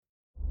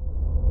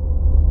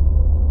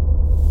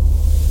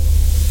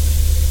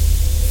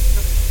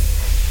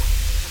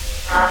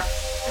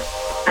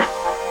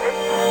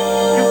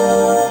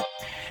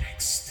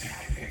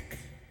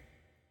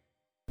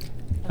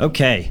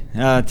Okay,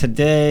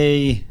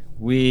 today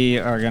we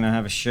are going to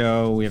have a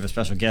show. We have a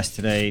special guest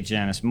today,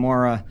 Janice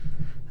Mora.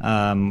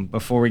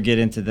 Before we get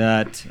into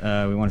that,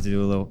 we wanted to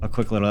do a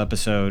quick little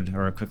episode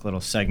or a quick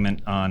little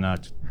segment on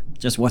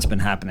just what's been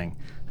happening.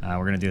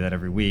 We're going to do that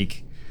every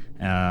week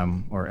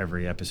or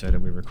every episode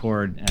that we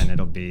record, and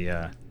it'll be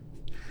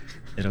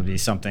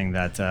something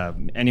that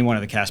any one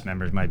of the cast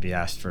members might be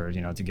asked for,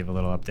 to give a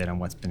little update on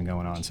what's been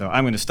going on. So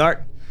I'm going to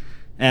start.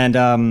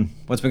 And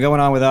what's been going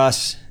on with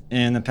us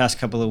in the past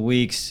couple of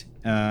weeks,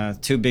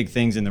 two big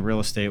things in the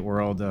real estate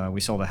world. We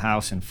sold a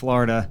house in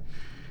Florida,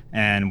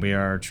 and we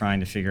are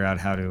trying to figure out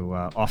how to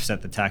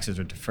offset the taxes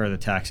or defer the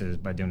taxes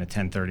by doing a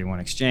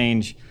 1031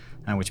 exchange,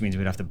 which means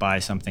we'd have to buy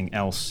something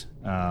else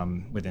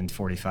within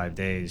 45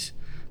 days,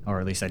 or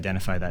at least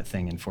identify that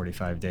thing in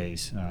 45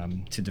 days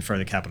to defer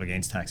the capital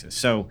gains taxes.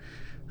 So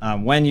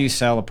when you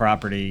sell a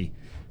property,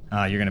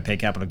 you're going to pay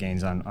capital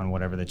gains on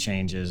whatever the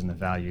change is and the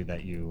value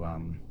that you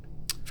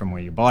from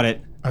where you bought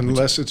it.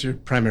 Unless it's your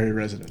primary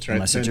residence, right?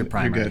 Unless it's your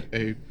primary. You get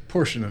a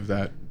portion of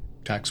that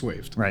tax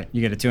waived. Right.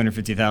 You get a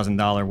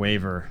 $250,000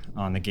 waiver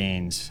on the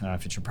gains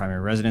if it's your primary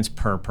residence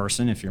per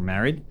person if you're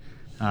married.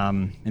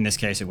 In this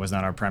case, it was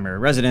not our primary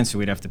residence, so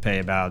we'd have to pay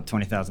about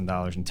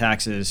 $20,000 in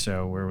taxes.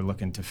 So we were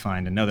looking to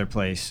find another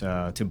place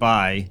to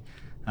buy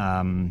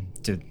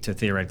to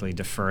theoretically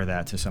defer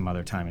that to some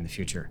other time in the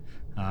future.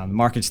 The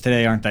markets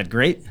today aren't that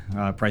great.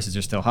 Prices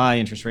are still high.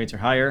 Interest rates are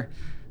higher.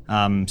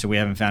 So we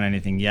haven't found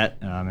anything yet,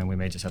 and we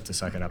may just have to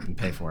suck it up and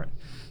pay for it.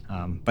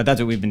 But that's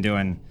what we've been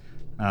doing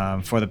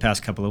for the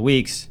past couple of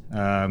weeks,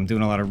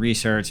 doing a lot of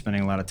research,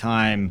 spending a lot of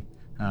time.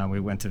 We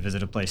went to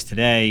visit a place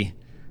today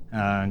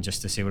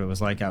just to see what it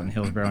was like out in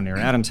Hillsborough near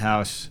Adam's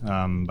house.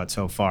 But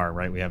so far,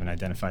 right, we haven't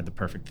identified the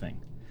perfect thing.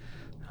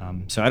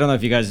 So I don't know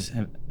if you guys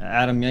have,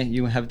 Adam,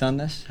 you have done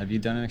this? Have you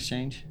done an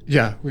exchange?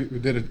 Yeah, we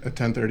did a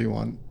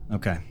 1031.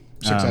 Okay.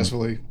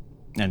 Successfully.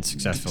 And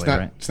successfully,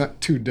 right? It's not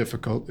too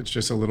difficult. It's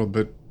just a little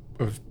bit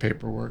of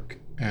paperwork,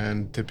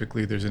 and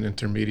typically there's an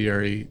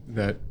intermediary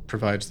that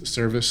provides the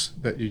service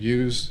that you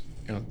use.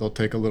 They'll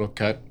take a little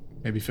cut,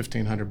 maybe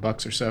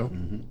 $1,500 or so.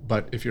 Mm-hmm.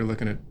 But if you're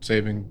looking at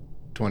saving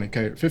 $20K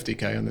or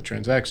 $50K on the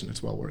transaction,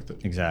 it's well worth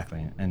it.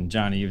 Exactly. And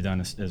Johnny, you've done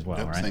this as well,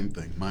 Yep, right? Same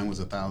thing. Mine was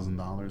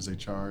 $1,000 they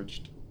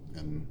charged,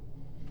 and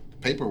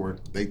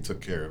paperwork, they took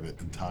care of it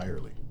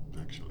entirely,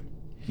 actually.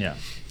 Yeah.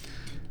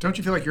 Don't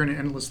you feel like you're in an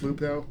endless loop,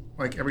 though?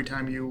 Like every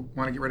time you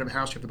want to get rid of a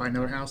house, you have to buy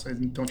another house?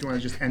 And don't you want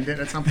to just end it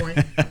at some point?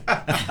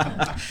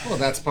 Well,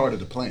 that's part of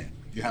the plan.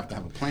 You have to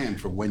have a plan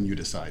for when you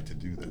decide to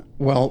do that.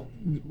 Well,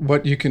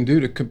 what you can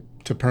do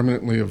to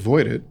permanently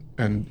avoid it,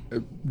 and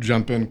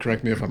jump in,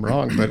 correct me if I'm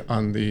wrong, but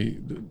on the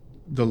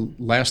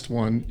last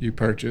one you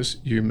purchase,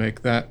 you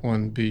make that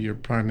one be your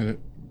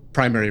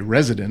primary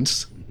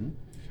residence, mm-hmm.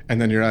 and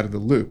then you're out of the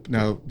loop.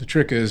 Now, the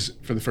trick is,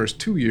 for the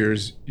first 2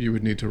 years, you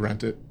would need to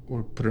rent it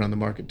or put it on the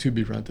market to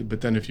be rented.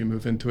 But then if you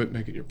move into it,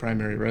 make it your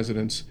primary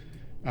residence,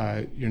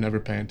 you're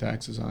never paying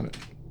taxes on it.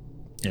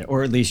 Yeah,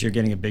 or at least you're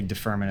getting a big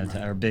deferment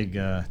or big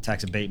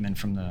tax abatement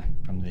from the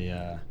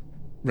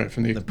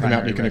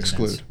amount you can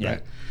exclude. Yeah.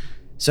 Right.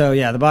 So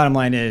yeah, the bottom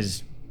line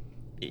is,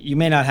 you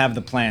may not have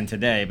the plan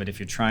today, but if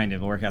you're trying to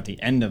work out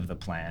the end of the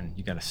plan,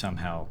 you got to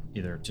somehow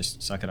either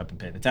just suck it up and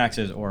pay the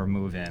taxes, or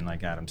move in,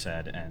 like Adam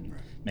said, and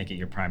make it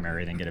your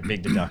primary, then get a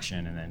big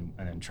deduction, and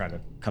then try to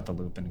cut the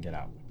loop and get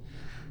out.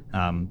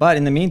 But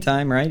in the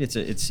meantime, right,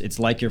 it's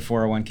like your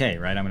 401k,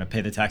 right? I'm going to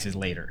pay the taxes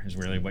later is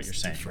really what you're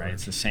saying, right?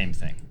 It's the same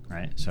thing,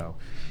 right? So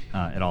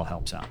it all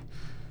helps out.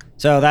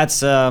 So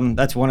that's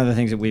one of the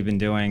things that we've been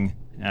doing.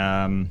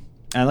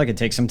 And look, it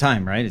takes some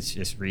time, right? It's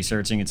just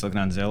researching, it's looking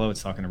on Zillow,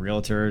 it's talking to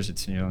realtors,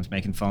 it's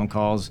making phone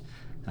calls.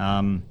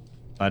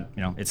 But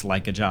it's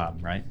like a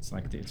job, right? It's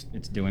like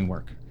it's doing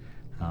work.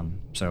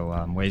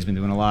 Wade's been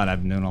doing a lot,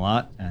 I've been doing a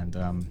lot,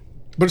 and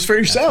but it's for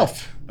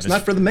yourself. It's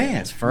not for the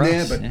man. It's for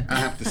us. Yeah, but I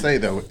have to say,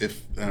 though,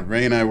 if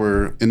Ray and I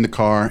were in the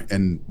car,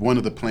 and one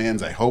of the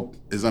plans I hope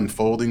is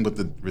unfolding with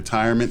the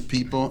retirement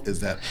people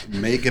is that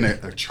making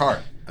a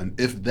chart, an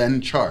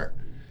if-then chart,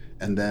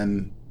 and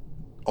then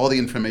all the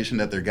information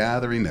that they're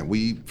gathering that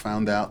we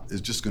found out is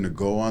just going to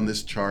go on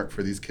this chart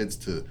for these kids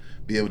to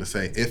be able to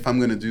say, if I'm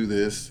going to do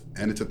this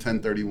and it's a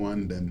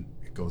 1031, then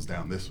it goes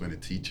down this way and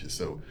it teaches.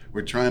 So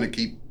we're trying to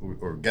keep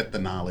or get the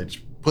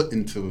knowledge put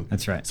into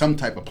some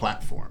type of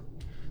platform,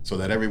 so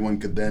that everyone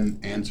could then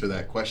answer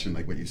that question,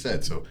 like what you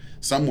said. So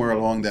somewhere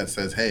along that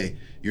says, hey,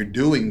 you're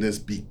doing this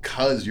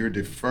because you're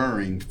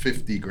deferring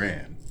 50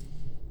 grand.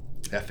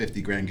 That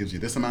 50 grand gives you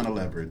this amount of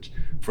leverage.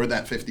 For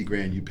that 50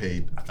 grand, you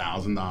paid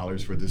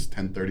 $1,000 for this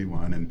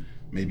 1031, and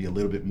maybe a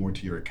little bit more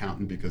to your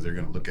accountant, because they're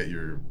going to look at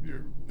your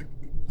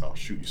oh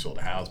shoot, you sold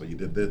a house, but you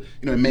did this.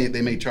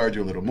 They may charge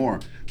you a little more.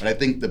 But I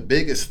think the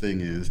biggest thing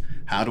is,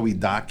 how do we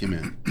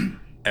document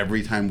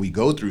every time we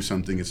go through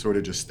something? It sort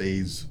of just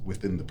stays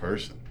within the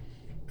person,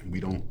 and we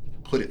don't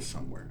put it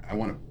somewhere. I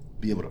want to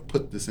be able to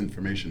put this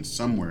information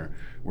somewhere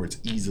where it's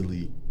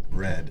easily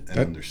read and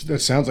understood. That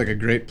sounds like a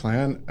great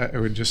plan. I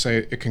would just say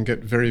it can get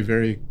very,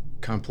 very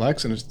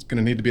complex, and it's going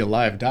to need to be a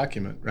live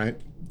document, right?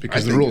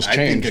 Because the rules change.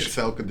 I think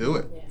Excel could do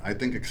it. I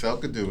think Excel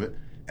could do it.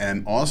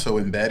 And also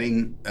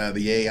embedding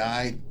the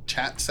AI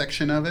chat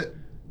section of it,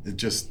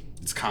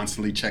 it's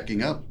constantly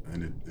checking up,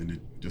 and it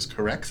just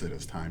corrects it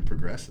as time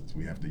progresses.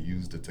 We have to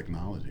use the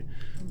technology.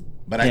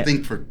 But I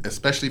think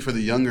especially for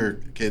the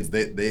younger kids,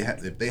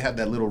 if they have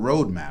that little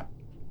roadmap,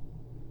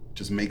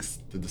 just makes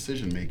the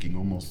decision making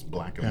almost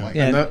black and white.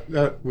 Yeah. And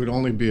that would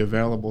only be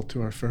available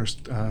to our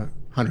first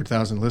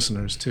 100,000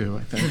 listeners too,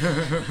 I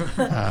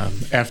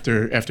think.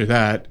 After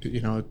that,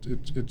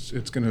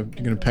 it's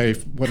gonna pay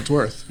what it's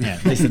worth. Yeah,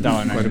 at least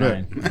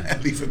 $1.99.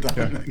 At least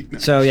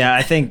 $1.99. So yeah,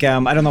 I think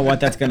I don't know what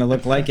that's going to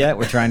look like yet.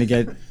 We're trying to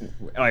get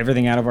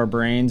everything out of our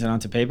brains and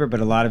onto paper, but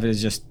a lot of it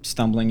is just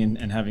stumbling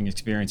and having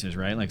experiences,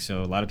 right? Like,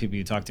 so a lot of people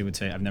you talk to would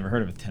say, "I've never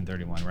heard of a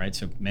 1031," right?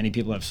 So many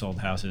people have sold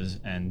houses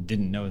and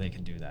didn't know they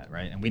could do that,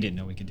 right? And we didn't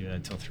know we could do that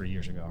until 3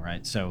 years ago,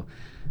 right? So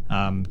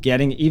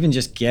getting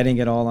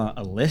it all on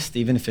a list,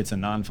 even if it's a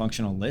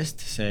non-functional list,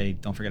 say,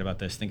 don't forget about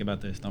this, think about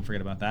this, don't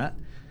forget about that,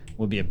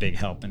 will be a big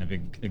help and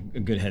a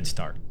good head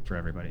start for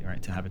everybody,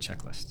 right? To have a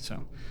checklist.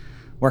 So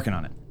working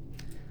on it.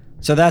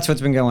 So that's what's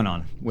been going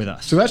on with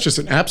us. So that's just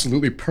an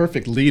absolutely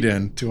perfect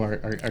lead-in to our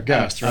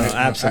guest, right?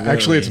 Absolutely.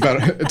 Actually,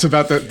 it's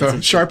about the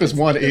sharpest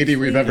 180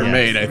 we've ever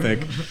made, I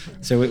think.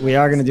 So we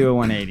are going to do a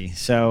 180.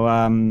 So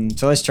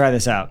let's try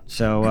this out.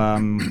 So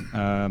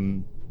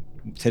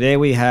today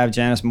we have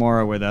Janice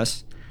Mora with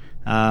us.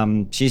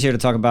 She's here to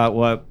talk about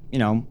what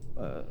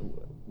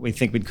we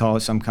think we'd call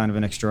some kind of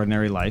an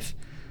extraordinary life.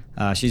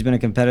 She's been a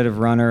competitive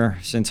runner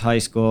since high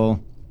school.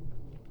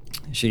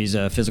 She's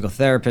a physical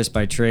therapist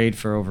by trade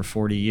for over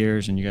 40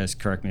 years, and you guys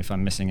correct me if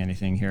I'm missing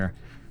anything here.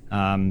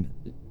 I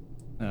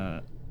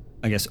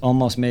guess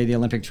almost made the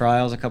Olympic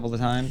trials a couple of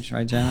times,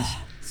 right, Janice?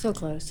 So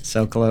close.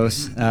 So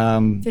close.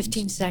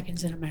 15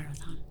 seconds in a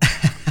marathon.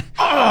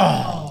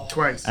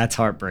 Twice. That's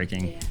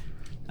heartbreaking.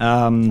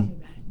 Yeah.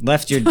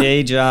 Left your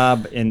day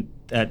job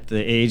at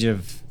the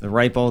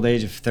ripe old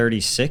age of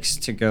 36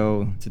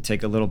 to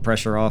take a little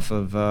pressure off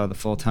of the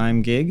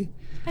full-time gig.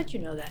 How'd you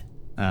know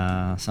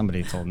that?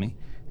 Somebody told me.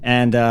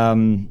 And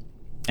a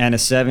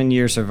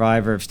 7-year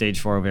survivor of stage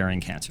 4 ovarian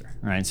cancer.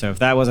 Right. So if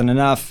that wasn't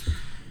enough,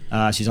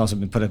 she's also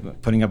been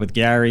putting up with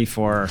Gary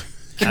for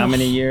how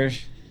many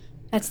years?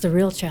 That's the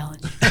real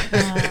challenge.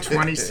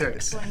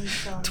 26.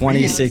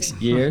 26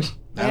 years.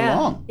 That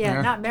long?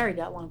 Yeah, not married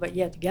that long, but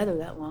together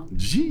that long.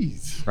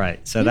 Jeez.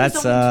 Right. So He that's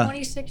was only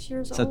 26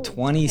 years so old.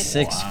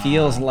 26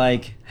 feels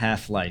like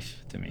half life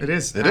to me. It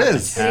is. It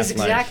is. It is half-life.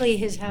 exactly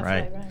his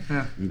half-life, Right. right?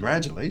 Yeah.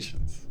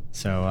 Congratulations.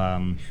 So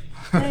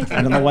Thank you.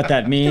 I don't know what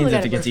that means, Still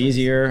if it gets gotta work.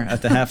 easier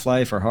at the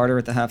half-life or harder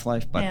at the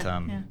half-life, but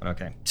Yeah. but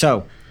okay.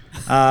 So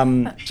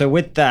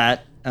with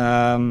that,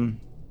 let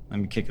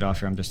me kick it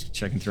off here. I'm just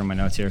checking through my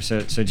notes here. So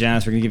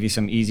Janice, we're gonna give you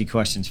some easy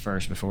questions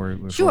first before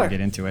we Sure.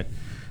 get into it.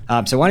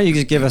 So why don't you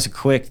just give us a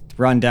quick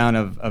rundown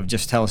of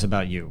just tell us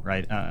about you,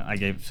 right? I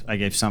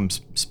gave some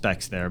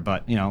specs there,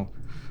 but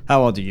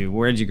how old are you?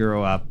 Where did you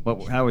grow up?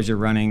 How was your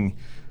running?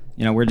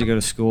 Where'd you go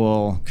to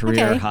school?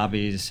 Career, Okay.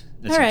 hobbies.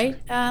 All right.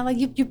 Like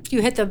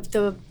you hit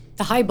the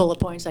high bullet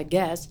points, I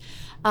guess.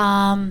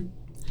 I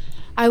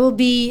will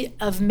be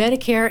of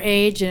Medicare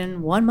age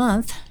in 1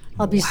 month.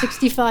 I'll be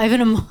 65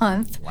 in a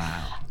month.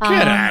 Wow.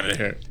 Get out of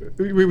here.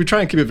 We try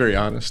and keep it very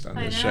honest on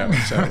this know. show.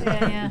 So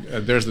Yeah.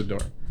 there's the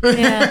door.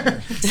 Yeah.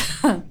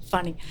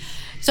 Funny.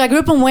 So I grew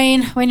up in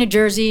Wayne, New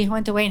Jersey.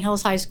 Went to Wayne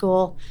Hills High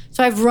School.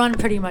 So I've run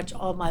pretty much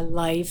all my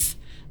life.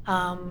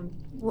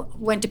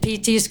 Went to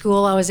PT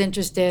school. I was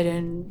interested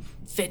in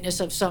fitness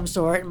of some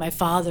sort, and my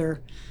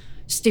father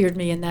steered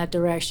me in that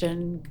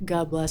direction.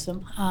 God bless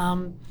him.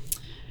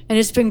 And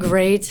it's been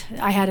great.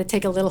 I had to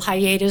take a little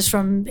hiatus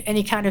from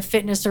any kind of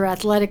fitness or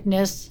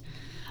athleticness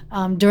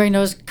during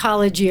those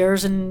college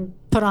years and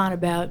put on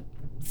about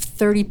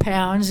 30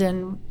 pounds,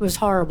 and it was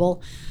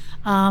horrible.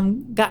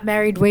 Got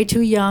married way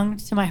too young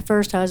to my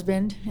first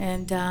husband,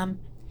 and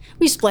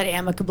we split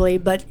amicably,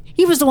 but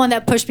he was the one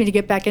that pushed me to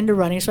get back into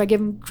running, so I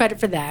give him credit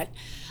for that.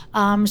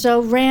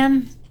 So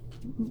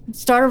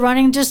started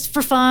running just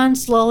for fun,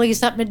 slowly,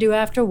 something to do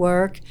after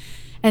work.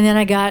 And then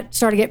I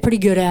started to get pretty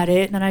good at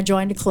it, and then I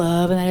joined a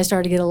club, and then I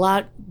started to get a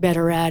lot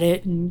better at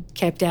it and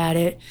kept at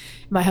it.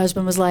 My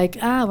husband was like,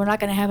 we're not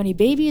going to have any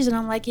babies, and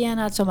I'm like, yeah,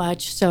 not so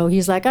much. So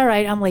he's like, all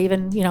right, I'm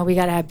leaving, we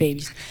got to have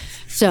babies.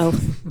 So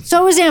it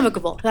was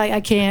amicable.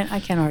 I can't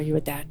argue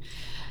with that.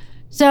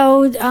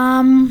 So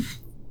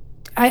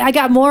I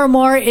got more and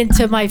more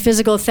into my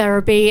physical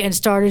therapy and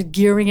started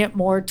gearing it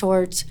more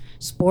towards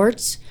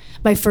sports.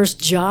 My first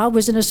job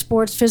was in a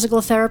sports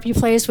physical therapy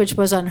place, which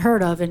was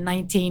unheard of in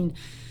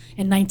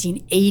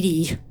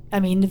 1980. I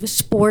mean,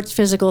 sports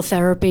physical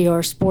therapy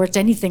or sports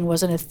anything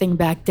wasn't a thing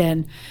back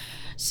then.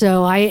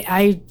 So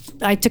I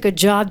took a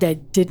job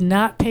that did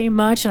not pay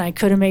much, and I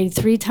could have made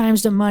 3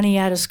 times the money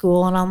out of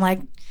school. And I'm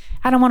like,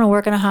 I don't want to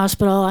work in a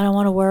hospital. I don't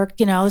want to work.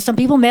 Some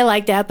people may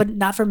like that, but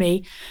not for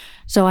me.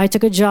 So I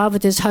took a job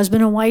with this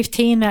husband and wife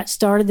team that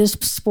started this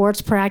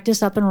sports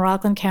practice up in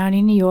Rockland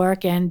County, New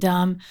York, and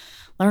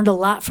learned a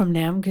lot from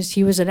them because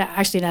he was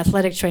actually an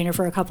athletic trainer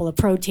for a couple of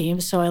pro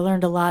teams. So I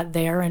learned a lot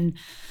there and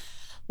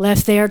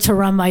left there to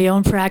run my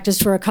own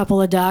practice for a couple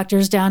of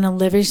doctors down in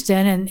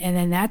Livingston, and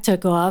then that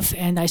took off,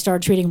 and I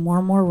started treating more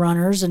and more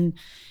runners, and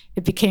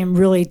it became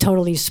really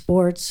totally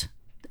sports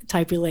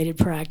type related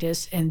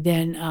practice. And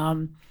then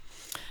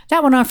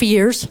that went on for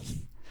years.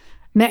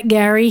 Met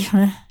Gary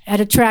at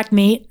a track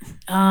meet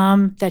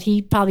that he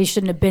probably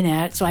shouldn't have been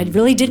at. So I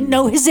really didn't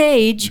know his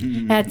age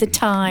at the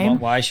time. Well,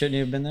 why shouldn't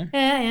you have been there?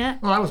 Yeah.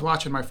 Well, I was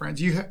watching my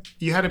friends. You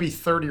had to be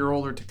 30 or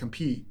older to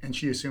compete, and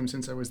she assumed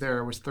since I was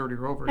there I was 30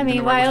 or over. I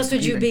mean, why else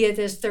would you be at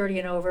this 30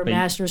 and over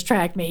Masters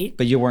track meet?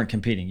 But you weren't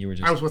competing. You were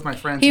just. I was with my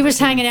friends. He was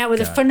hanging out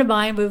with a friend of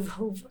mine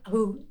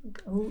who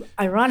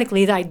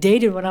ironically, that I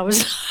dated when I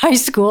was in high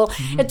school.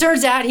 It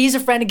turns out he's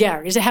a friend of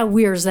Gary's. How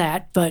weird is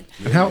that? But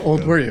And how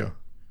old were you?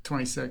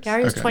 26.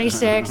 Gary was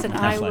 26 and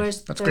I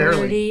was 30.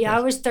 barely. I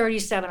was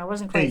 37. I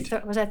wasn't quite.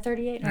 Eight. Was that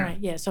 38? Yeah. All right.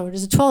 Yeah. So it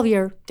was a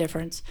 12-year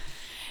difference,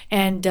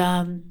 and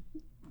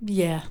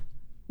yeah,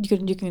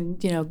 you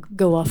can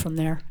go off from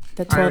there.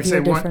 That I would say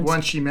 12-year difference.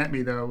 once she met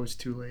me, though, it was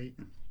too late.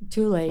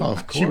 Too late. Oh,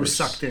 of course. She was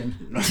sucked in.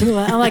 Too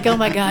late. I'm like, oh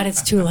my God,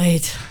 it's too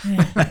late.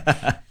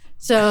 Yeah.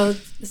 So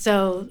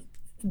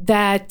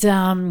that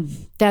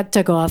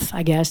took off,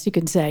 I guess you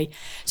can say.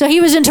 So he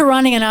was into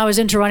running and I was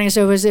into running,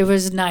 so it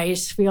was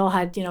nice. We all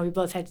had, we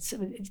both had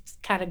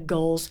kind of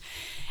goals.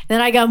 And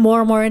then I got more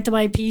and more into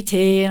my PT,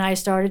 and I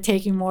started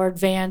taking more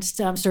advanced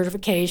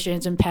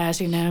certifications and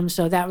passing them.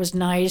 So that was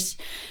nice.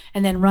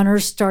 And then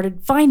runners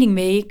started finding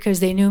me because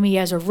they knew me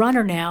as a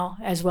runner now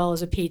as well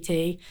as a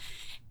PT.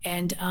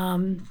 And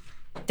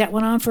that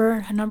went on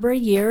for a number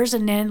of years.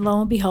 And then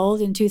lo and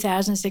behold, in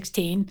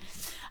 2016,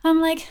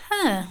 I'm like,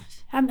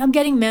 I'm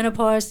getting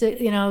menopause,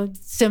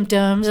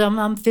 symptoms.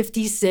 I'm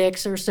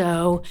 56 or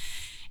so.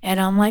 And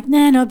I'm like,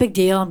 nah, no big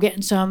deal. I'm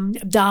getting some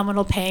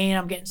abdominal pain.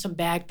 I'm getting some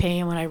back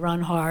pain when I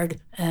run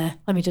hard.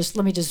 Let me just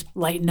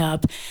lighten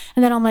up.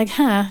 And then I'm like,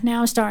 now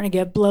I'm starting to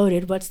get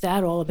bloated. What's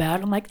that all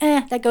about? I'm like,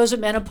 that goes with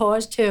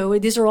menopause too.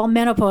 These are all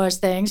menopause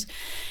things.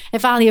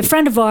 And finally, a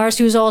friend of ours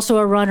who's also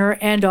a runner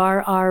and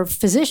our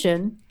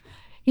physician,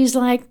 he's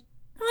like,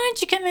 why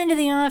don't you come into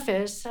the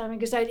office? I mean,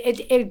 because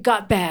it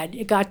got bad.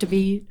 It got to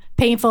be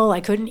painful.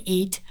 I couldn't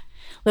eat.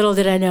 Little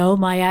did I know,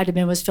 my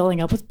abdomen was filling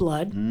up with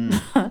blood.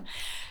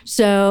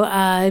 So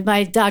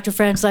my doctor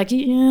friend's like, why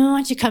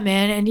don't you come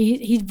in? And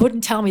he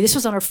wouldn't tell me. This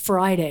was on a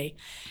Friday.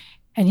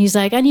 And he's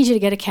like, I need you to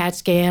get a CAT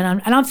scan.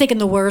 And I'm thinking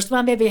the worst.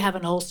 Well, maybe I have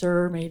an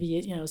ulcer,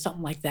 maybe,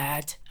 something like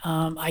that.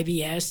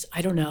 IBS,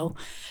 I don't know.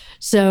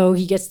 So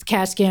he gets the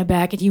CAT scan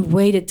back, and he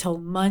waited till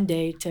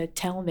Monday to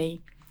tell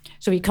me.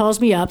 So he calls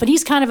me up, and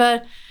he's got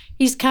a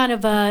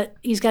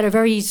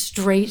very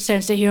straight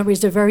sense of humor.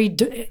 He's a very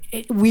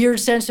weird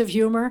sense of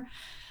humor.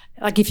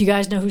 Like if you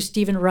guys know who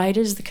Stephen Wright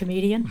is, the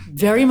comedian,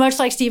 very much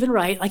like Stephen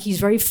Wright. Like he's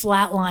very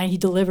flatline. He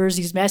delivers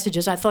these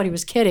messages. I thought he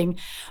was kidding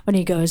when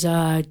he goes,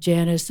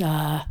 Janice,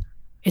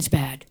 it's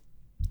bad.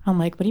 I'm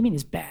like, what do you mean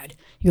it's bad?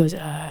 He goes,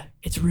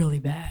 it's really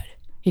bad.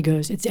 He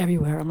goes, it's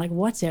everywhere. I'm like,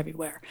 what's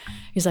everywhere?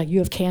 He's like, you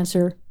have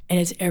cancer and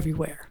it's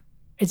everywhere.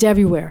 It's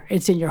everywhere.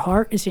 It's in your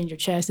heart. It's in your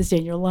chest. It's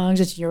in your lungs.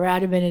 It's in your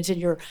abdomen. It's in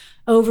your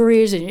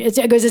ovaries. And it's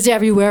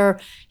everywhere.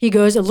 He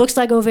goes, it looks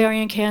like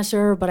ovarian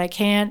cancer, but I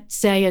can't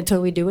say until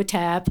we do a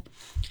tap.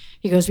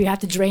 He goes, we have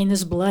to drain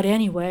this blood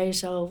anyway,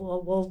 so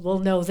we'll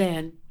know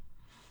then.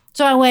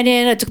 So I went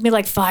in. It took me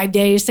like 5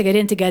 days to get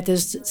in to get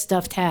this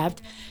stuff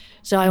tapped.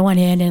 So I went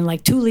in, and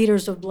like 2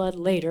 liters of blood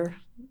later,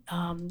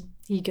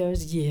 he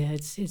goes, yeah,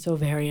 it's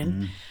ovarian.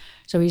 Mm-hmm.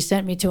 So he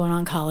sent me to an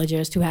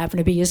oncologist who happened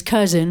to be his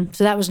cousin.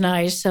 So that was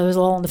nice. So it was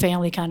all in the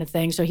family kind of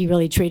thing. So he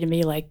really treated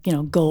me like,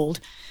 gold.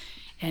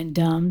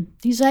 And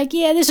he's like,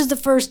 yeah, this is the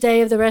first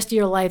day of the rest of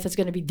your life. It's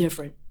going to be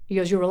different. He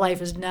goes, your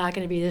life is not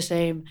going to be the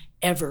same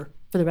ever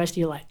for the rest of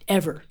your life,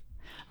 ever.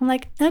 I'm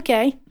like,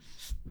 okay.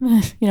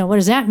 What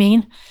does that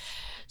mean?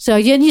 So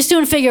you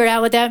soon figure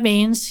out what that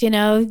means.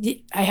 I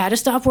had to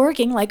stop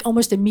working like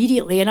almost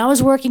immediately. And I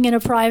was working in a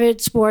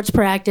private sports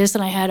practice,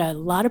 and I had a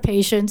lot of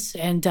patients,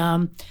 and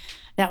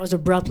that was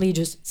abruptly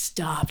just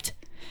stopped.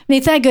 I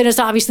mean, thank goodness,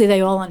 obviously, they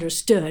all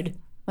understood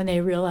when they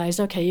realized,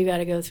 okay, you got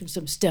to go through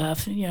some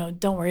stuff.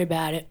 Don't worry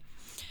about it.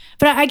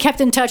 But I kept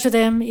in touch with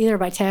them either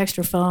by text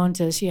or phone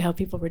to see how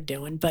people were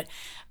doing. But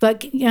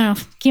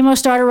chemo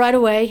started right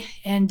away,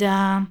 and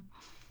I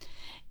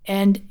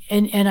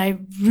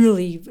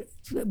really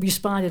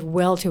responded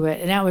well to it,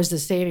 and that was the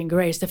saving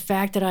grace. The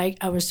fact that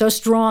I was so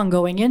strong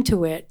going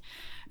into it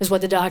is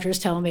what the doctors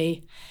tell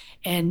me.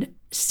 And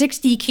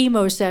 60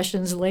 chemo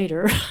sessions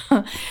later,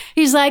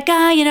 he's like,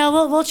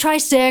 we'll try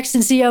 6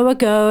 and see how it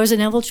goes. And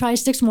then we'll try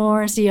 6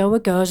 more and see how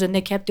it goes. And they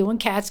kept doing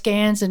CAT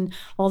scans and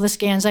all the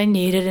scans I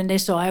needed. And they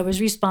saw I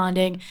was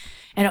responding.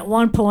 And at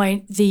one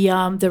point, the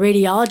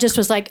radiologist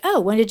was like, oh,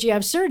 when did you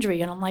have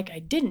surgery? And I'm like, I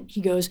didn't.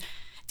 He goes,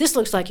 this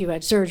looks like you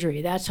had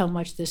surgery. That's how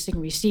much this thing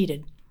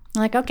receded.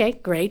 I'm like, okay,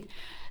 great.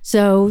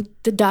 So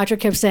the doctor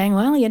kept saying,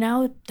 well,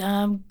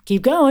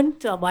 keep going.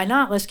 So why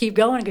not? Let's keep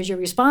going because you're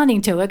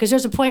responding to it. Because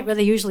there's a point where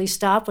they usually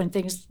stop when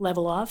things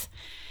level off.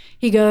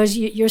 He goes,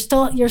 your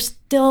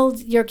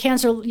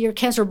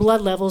cancer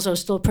blood levels are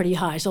still pretty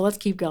high. So let's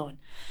keep going.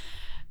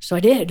 So I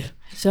did.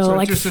 So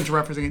like, just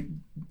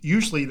interrupting,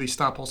 usually they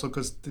stop also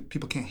because the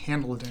people can't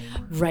handle it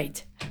anymore.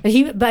 Right.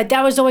 But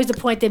that was always the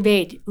point they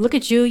made. Look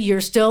at you,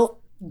 you're still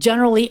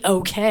generally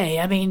okay.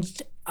 I mean,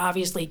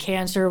 obviously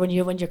cancer, when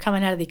you're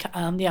coming out of the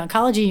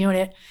oncology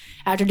unit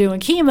after doing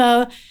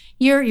chemo,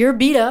 you're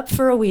beat up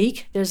for a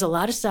week. There's a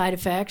lot of side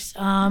effects.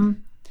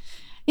 And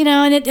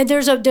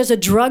there's a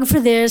drug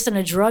for this and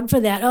a drug for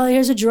that. Oh,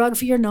 here's a drug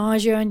for your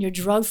nausea and your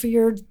drug for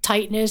your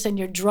tightness and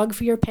your drug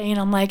for your pain.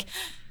 I'm like,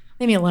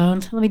 leave me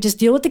alone. Let me just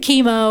deal with the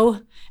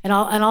chemo, and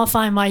I'll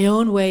find my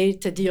own way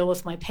to deal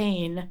with my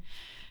pain.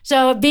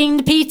 So being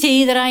the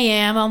PT that I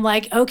am, I'm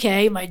like,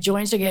 okay, my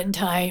joints are getting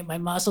tight, my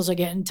muscles are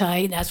getting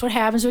tight. And that's what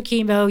happens with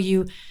chemo.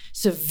 You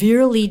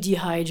severely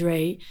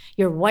dehydrate.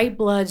 Your white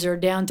bloods are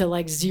down to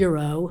like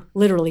zero,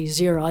 literally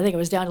zero. I think it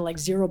was down to like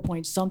 0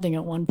 point something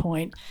at one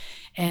point.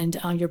 And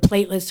your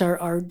platelets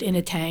are in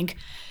a tank.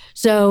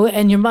 So,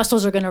 and your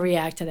muscles are going to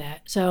react to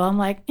that. So I'm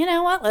like, you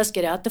know what? Let's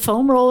get out the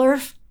foam roller.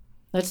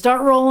 Let's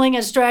start rolling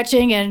and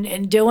stretching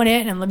and doing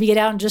it. And let me get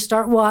out and just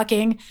start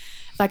walking.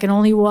 If I can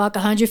only walk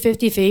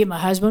 150 feet, my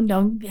husband,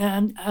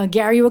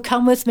 Gary would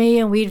come with me,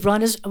 and we'd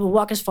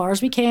walk as far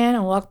as we can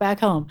and walk back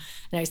home.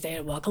 The next day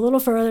I'd walk a little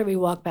further, we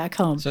walk back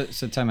home. So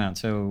time out.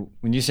 So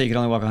when you say you could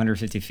only walk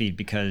 150 feet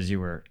because you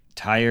were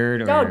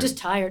tired or no, just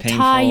tired. Painful?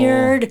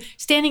 Tired.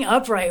 Standing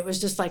upright was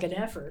just like an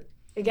effort.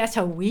 That's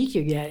how weak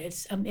you get.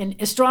 It's and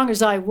as strong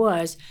as I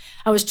was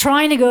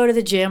trying to go to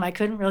the gym. I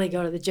couldn't really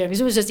go to the gym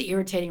because it was just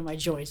irritating my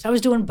joints. I was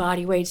doing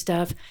body weight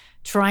stuff,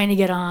 trying to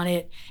get on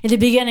it. In the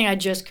beginning, I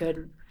just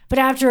couldn't. But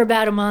after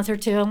about a month or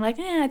two, I'm like,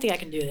 I think I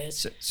can do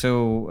this.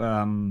 So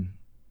I'm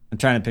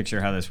trying to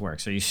picture how this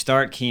works. So you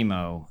start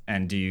chemo,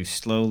 and do you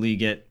slowly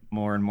get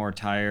more and more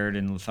tired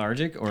and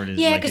lethargic, or does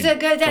because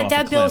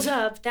that builds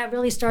up. That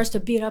really starts to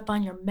beat up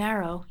on your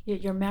marrow.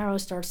 Your marrow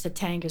starts to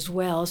tank as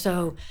well.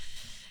 So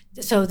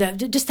that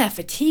just that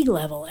fatigue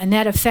level and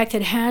that effect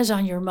it has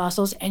on your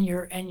muscles and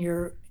your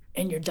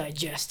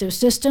digestive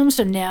system.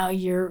 So now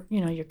you're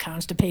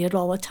constipated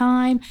all the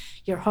time.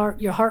 Your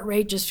heart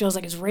rate just feels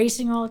like it's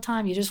racing all the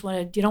time. You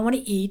don't want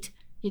to eat.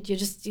 You're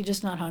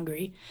just not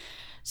hungry.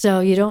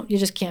 So you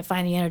just can't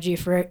find the energy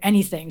for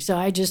anything. So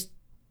I just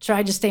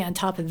tried to stay on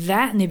top of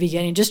that in the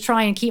beginning, just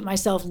try and keep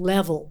myself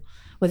level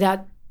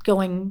without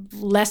going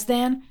less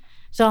than.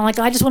 So I'm like,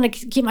 I just want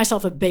to keep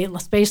myself a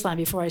baseline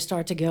before I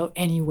start to go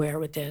anywhere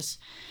with this.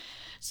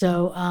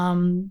 So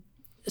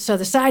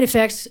the side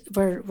effects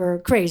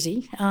were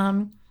crazy,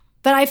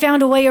 but I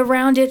found a way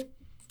around it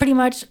pretty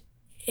much.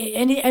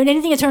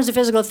 Anything in terms of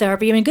physical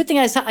therapy. I mean, good thing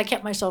I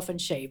kept myself in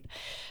shape.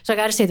 So I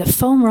got to say, the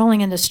foam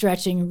rolling and the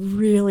stretching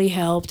really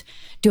helped.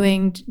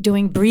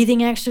 Doing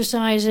breathing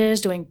exercises,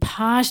 doing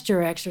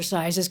posture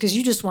exercises, because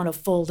you just want to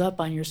fold up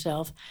on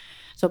yourself.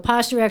 So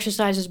posture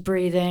exercises,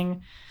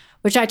 breathing,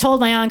 which I told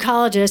my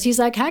oncologist. He's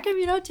like, how come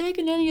you're not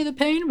taking any of the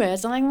pain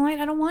meds? I'm like,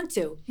 well, I don't want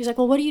to. He's like,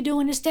 well, what are you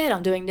doing instead?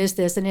 I'm doing this,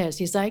 and this.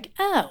 He's like,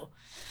 oh,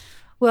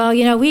 well,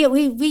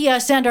 we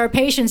send our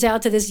patients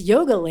out to this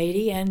yoga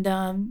lady,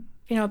 and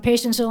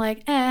patients are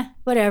like,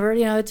 whatever,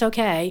 it's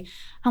okay.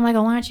 I'm like,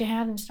 well, why don't you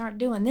have them start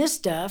doing this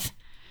stuff?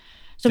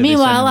 So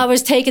meanwhile, I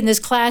was taking this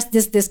class,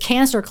 this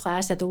cancer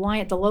class at the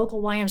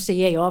local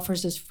YMCA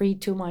offers this free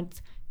 2-month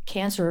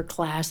cancer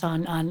class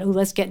on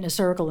let's get in a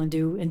circle and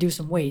do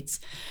some weights.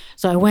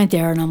 So I went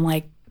there and I'm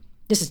like,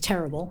 this is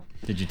terrible.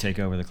 Did you take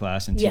over the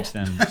class and teach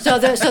them? So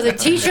the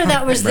teacher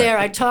that was there,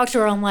 I talked to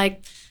her, I'm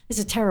like, this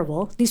is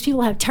terrible. These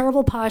people have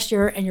terrible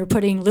posture, and you're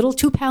putting little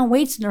 2-pound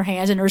weights in their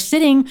hands, and they're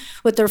sitting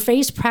with their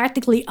face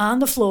practically on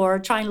the floor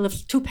trying to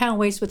lift 2-pound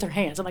weights with their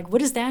hands. I'm like,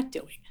 what is that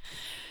doing?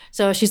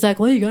 So she's like,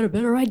 well, you got a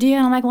better idea?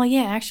 And I'm like, well,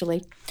 yeah,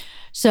 actually.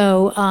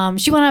 So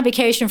she went on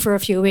vacation for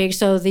a few weeks.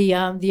 So the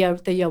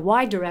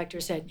Y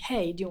director said,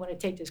 hey, do you want to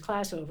take this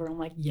class over? I'm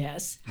like,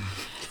 yes.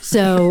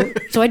 So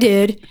I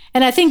did.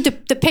 And I think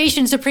the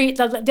patients,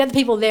 the other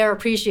people there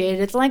appreciated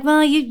it. It's like,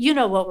 well, you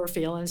know what we're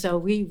feeling. So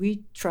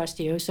we trust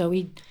you. So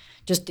we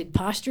just did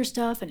posture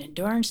stuff and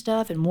endurance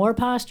stuff and more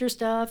posture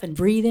stuff and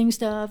breathing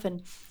stuff.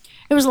 And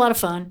it was a lot of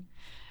fun.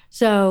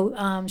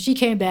 So she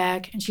came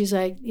back and she's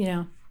like,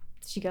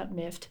 she got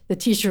miffed. The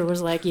teacher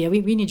was like, yeah,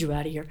 we need you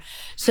out of here.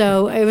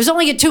 So it was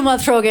only a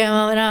 2-month program,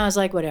 and I was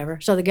like,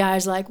 whatever. So the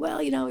guy's like, well,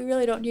 we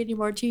really don't need any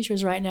more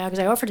teachers right now, because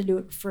I offered to do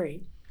it for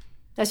free.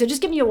 I said,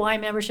 just give me a Y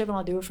membership and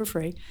I'll do it for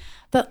free.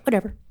 But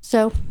whatever.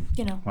 So,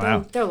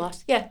 wow. they're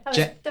lost. Yeah,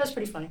 that was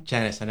pretty funny.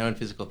 Janice, I know in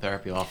physical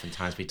therapy,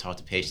 oftentimes we talk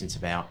to patients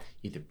about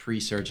either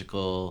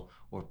pre-surgical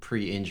or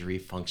pre-injury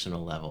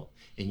functional level.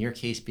 In your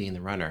case, being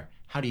the runner,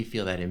 how do you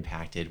feel that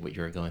impacted what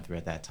you were going through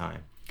at that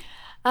time?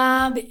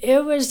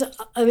 It was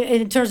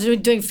in terms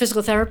of doing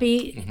physical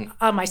therapy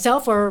on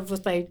myself or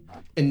with my...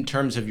 In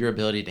terms of your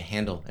ability to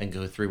handle and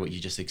go through what you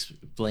just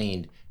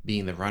explained,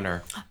 being the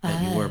runner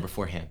that you were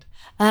beforehand.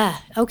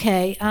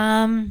 Okay.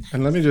 And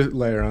let me just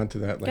layer onto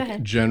that, Go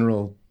ahead.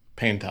 general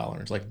pain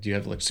tolerance. Like, do you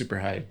have super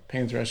high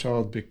pain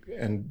threshold?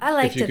 And I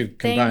like if you to could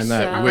combine think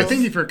that so. with I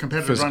think if you're a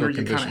competitive physical runner, you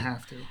kind of condition.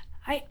 have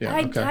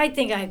to. I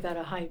think I've got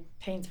a high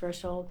pain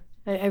threshold.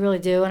 I really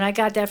do, and I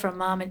got that from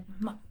mom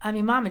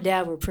mom and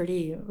dad were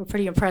pretty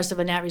impressive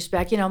in that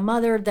respect.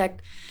 Mother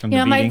that From you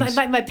know the my beatings?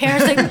 my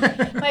parents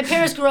my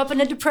parents grew up in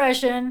the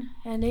Depression,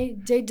 and they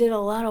did a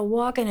lot of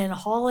walking and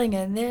hauling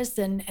and this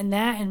and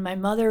that, and my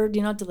mother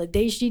till the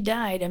day she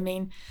died. I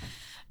mean,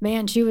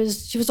 man, she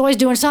was always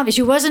doing something.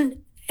 She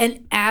wasn't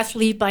an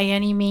athlete by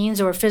any means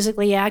or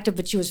physically active,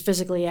 but she was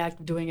physically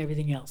active doing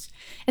everything else,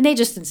 and they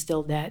just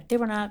instilled that. They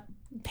were not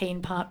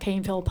pain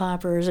pill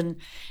poppers, and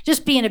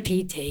just being a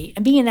PT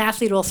and being an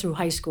athlete all through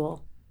high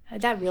school,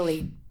 that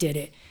really did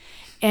it.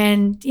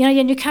 And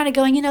and you're kind of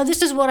going,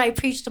 this is what I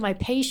preach to my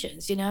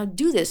patients,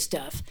 do this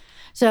stuff.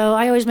 So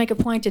I always make a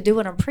point to do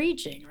what I'm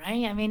preaching,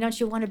 right? I mean, don't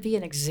you want to be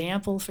an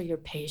example for your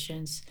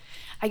patients?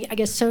 I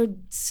get so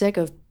sick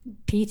of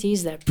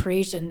PTs that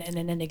preach and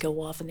then they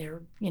go off and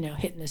they're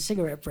hitting the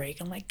cigarette break.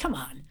 I'm like, come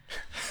on.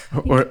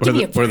 Or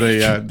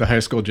the high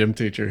school gym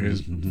teacher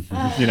who's weighs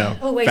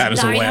fat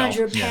as a whale.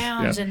 900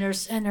 pounds,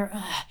 and they're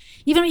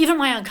even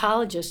my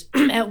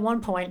oncologist at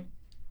one point,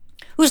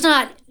 who's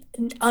not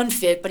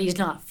unfit, but he's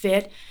not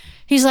fit.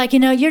 He's like,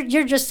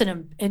 you're just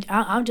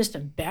I'm just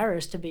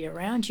embarrassed to be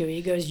around you.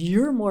 He goes,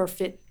 you're more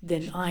fit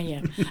than I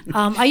am.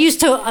 I used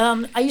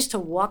to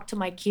walk to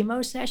my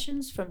chemo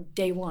sessions from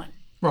day one.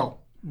 Well,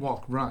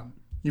 run.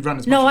 You run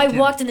as much No, as I you can.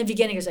 walked in the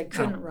beginning because I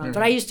couldn't run. Yeah.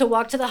 But I used to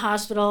walk to the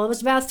hospital. It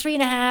was about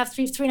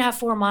 3.5,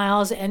 4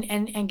 miles,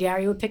 and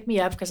Gary would pick me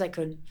up because I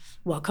couldn't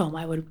walk home.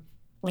 I would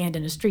land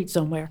in the street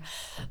somewhere.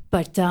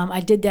 But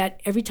I did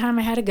that every time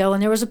I had to go.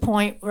 And there was a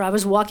point where I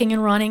was walking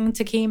and running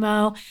to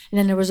chemo. And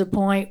then there was a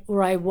point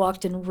where I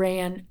walked and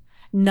ran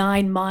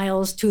 9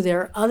 miles to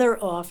their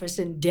other office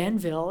in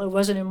Denville. It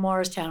wasn't in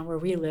Morristown where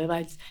we live.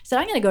 I said,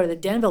 I'm going to go to the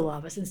Denville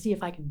office and see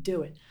if I can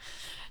do it.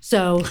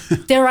 So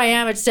there I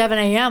am at 7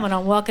 a.m. and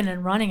I'm walking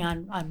and running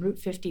on Route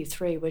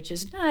 53, which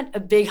is not a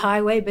big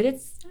highway, but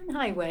it's a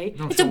highway.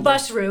 No it's shoulder. a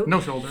bus route. No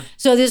shoulder.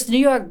 So this New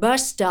York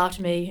bus stopped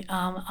me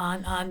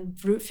on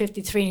Route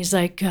 53, and he's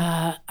like,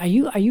 "Are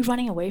you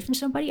running away from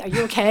somebody? Are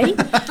you okay?"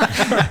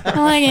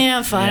 I'm like, "Yeah,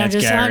 I'm fine.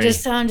 Yeah,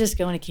 I'm just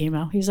going to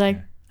chemo." He's like,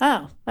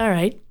 "Oh, all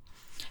right."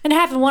 And it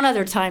happened one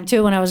other time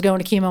too when I was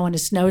going to chemo in a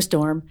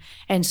snowstorm,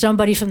 and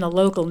somebody from the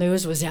local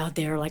news was out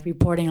there like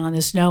reporting on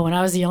the snow, and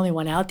I was the only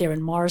one out there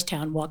in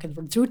Morristown walking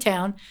from through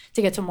town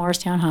to get to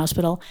Morristown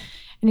Hospital.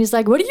 And he's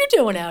like, "What are you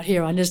doing out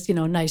here on this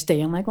nice day?"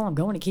 I'm like, "Well, I'm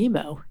going to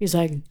chemo." He's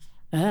like,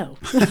 "Oh."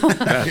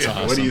 That's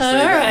awesome. What do you All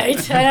say?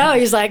 right. I know.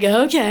 He's like,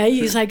 "Okay."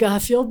 He's like, "I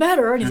feel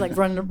better." And he's like,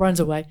 runs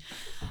away.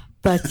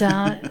 But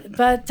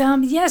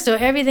yeah, so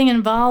everything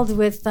involved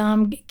with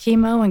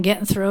chemo and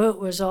getting through it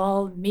was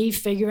all me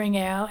figuring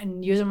out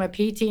and using my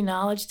PT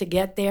knowledge to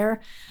get there.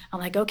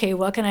 I'm like, okay,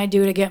 what can I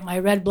do to get my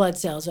red blood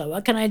cells up?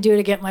 What can I do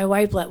to get my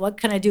white blood? What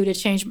can I do to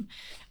change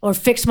or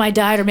fix my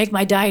diet or make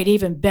my diet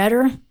even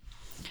better?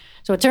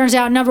 So it turns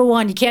out, number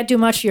one, you can't do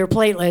much for your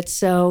platelets,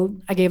 so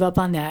I gave up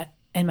on that.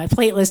 And my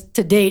platelets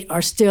to date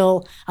are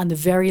still on the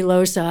very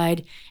low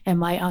side. And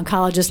my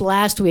oncologist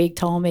last week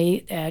told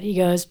me that he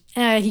goes,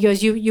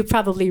 you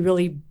probably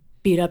really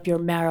beat up your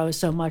marrow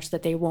so much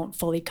that they won't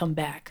fully come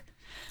back.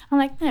 I'm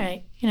like, all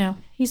right,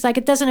 he's like,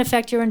 it doesn't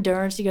affect your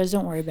endurance. He goes,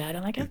 don't worry about it.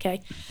 I'm like,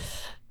 okay.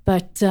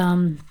 But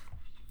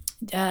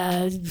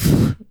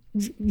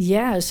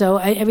yeah, so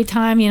every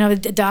time,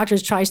 the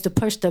doctors tries to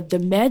push the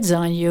meds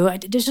on you,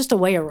 there's just a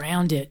way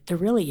around it. There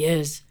really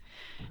is.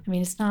 I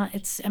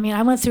mean,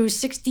 I went through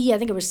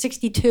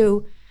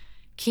 62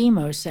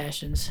 chemo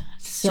sessions.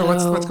 So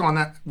let's go on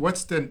that.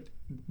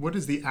 What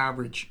is the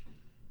average?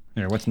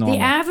 Yeah, what's normal?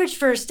 The average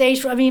for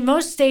stage 4,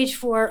 most stage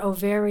 4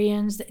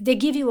 ovarians, they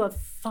give you a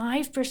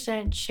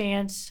 5%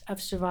 chance of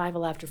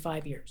survival after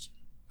 5 years.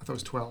 I thought it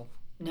was 12.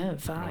 No,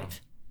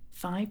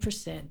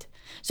 5%.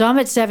 So I'm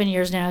at 7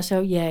 years now,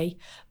 so yay.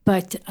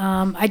 But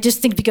I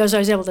just think because I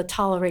was able to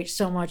tolerate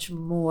so much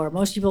more.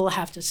 Most people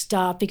have to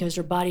stop because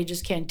their body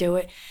just can't do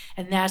it.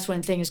 And that's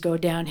when things go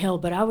downhill.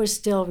 But I was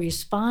still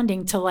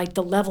responding to like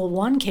the level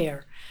 1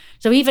 care.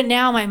 So even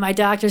now, my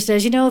doctor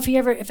says, if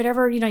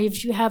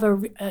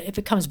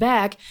it comes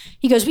back,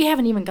 he goes, we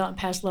haven't even gotten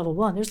past level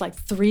 1. There's like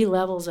 3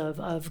 levels of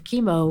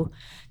chemo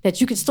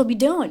that you could still be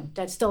doing.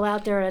 That's still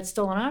out there. That's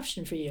still an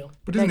option for you.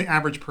 But isn't the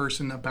average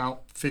person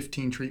about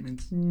 15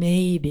 treatments?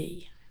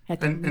 Maybe.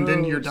 And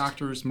then your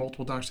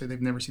multiple doctors say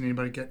they've never seen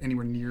anybody get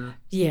anywhere near.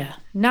 Yeah,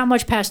 not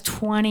much past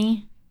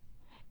 20.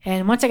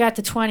 And once I got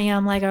to 20,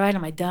 I'm like, all right,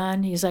 am I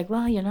done? He's like,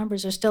 well, your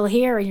numbers are still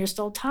here and you're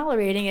still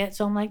tolerating it.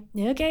 So I'm like,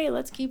 okay,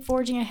 let's keep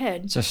forging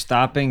ahead. So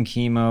stopping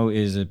chemo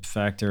is a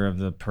factor of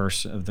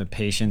the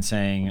patient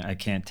saying, I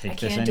can't take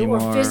this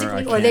anymore.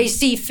 Or they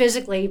see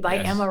physically by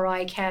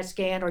MRI, CAT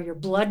scan, or your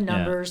blood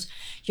numbers,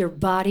 your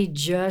body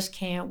just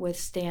can't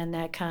withstand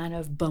that kind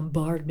of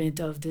bombardment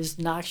of this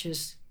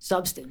noxious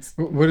substance.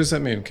 What does that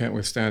mean? Can't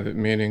withstand it?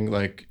 Meaning,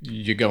 like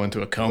you go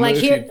into a coma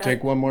if you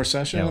take one more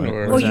session,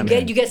 or you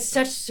get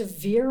such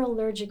severe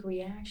allergic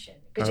reaction.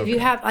 Because if you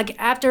have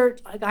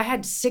I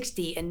had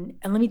 60, and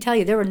let me tell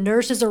you, there were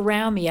nurses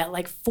around me at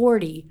like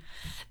 40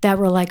 that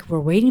were like, we're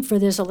waiting for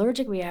this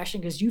allergic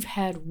reaction because you've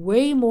had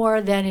way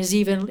more than is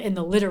even in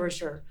the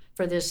literature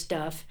for this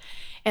stuff.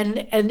 And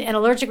an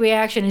allergic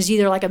reaction is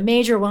either like a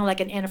major one, like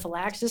an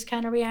anaphylaxis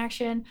kind of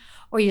reaction,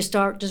 or you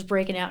start just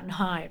breaking out in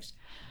hives.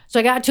 So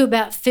I got to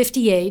about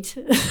 58,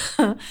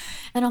 and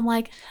I'm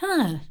like,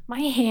 my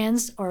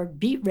hands are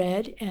beet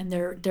red, and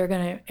they're going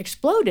to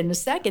explode in a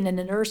second. And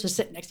the nurse is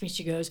sitting next to me.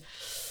 She goes,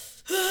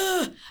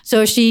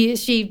 so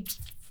she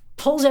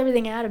pulls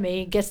everything out of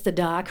me, gets the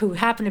doc, who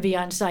happened to be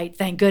on site,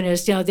 thank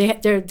goodness. You know,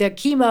 their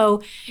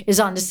chemo is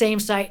on the same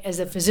site as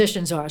the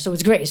physicians are, so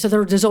it's great. So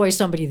there's always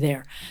somebody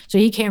there. So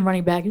he came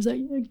running back. He's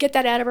like, get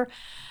that out of her.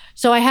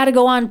 So I had to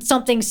go on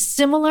something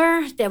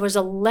similar. There was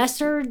a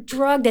lesser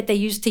drug that they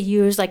used to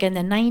use like in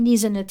the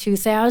 90s and the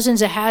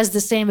 2000s. It has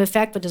the same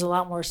effect, but there's a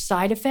lot more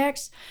side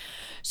effects.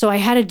 So I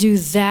had to do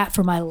that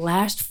for my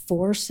last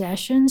 4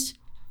 sessions.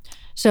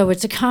 So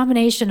it's a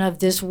combination of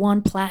this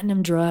one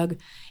platinum drug,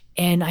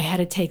 and I had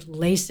to take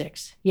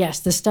Lasix.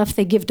 Yes, the stuff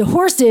they give to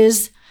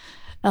horses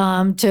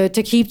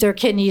to keep their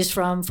kidneys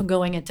from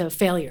going into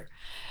failure.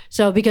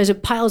 So because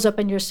it piles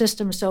up in your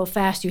system so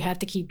fast, you have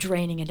to keep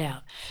draining it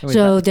out.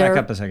 Wait, back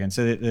up a second.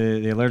 So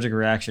the allergic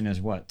reaction is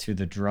what, to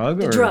the drug?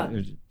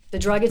 The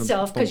drug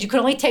itself, because you can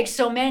only take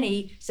so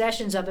many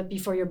sessions of it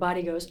before your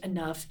body goes,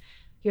 enough.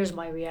 Here's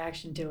my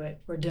reaction to it.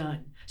 We're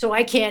done. So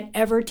I can't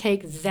ever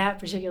take that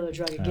particular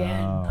drug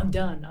again. Oh. I'm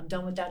done. I'm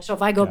done with that. So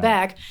if I go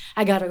back,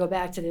 I got to go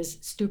back to this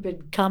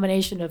stupid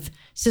combination of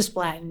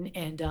cisplatin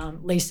and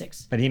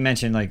Lasix. But he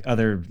mentioned like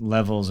other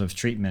levels of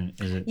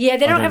treatment. Is it? Yeah,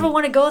 they don't ever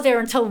want to go there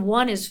until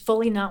one is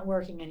fully not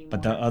working anymore.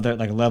 But the other,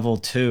 like level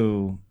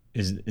 2,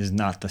 is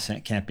not the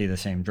same. Can't be the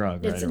same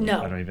drug, right?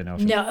 No, I don't even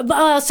know.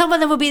 But some of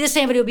them will be the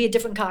same, but it will be a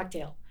different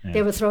cocktail. Yeah.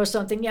 They would throw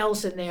something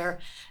else in there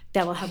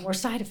that will have more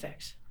side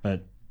effects.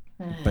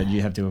 But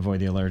you have to avoid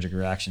the allergic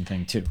reaction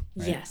thing too.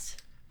 Right? Yes.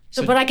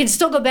 So, but I can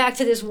still go back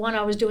to this one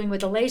I was doing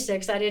with the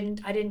Lasix. I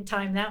didn't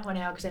time that one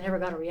out because I never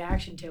got a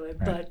reaction to it.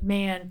 Right. But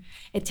man,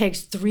 it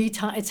takes 3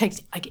 times. It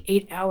takes like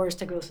 8 hours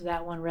to go through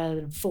that one rather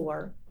than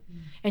 4.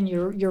 And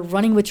you're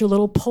running with your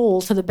little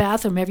pole to the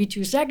bathroom every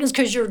 2 seconds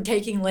because you're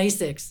taking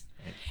Lasix.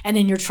 And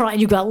then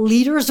you got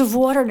liters of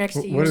water next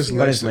to you. What is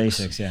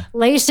Lasix? Yeah.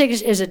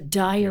 Lasix is a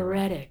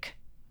diuretic.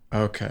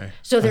 Okay.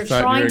 So they're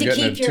trying to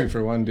keep your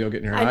 2-for-1 deal,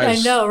 getting your I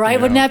eyes. know,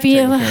 right? Wouldn't that be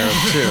taken care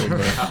of too,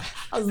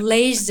 but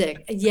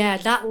Lasix? Yeah,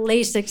 not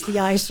Lasix, the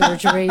eye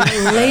surgery.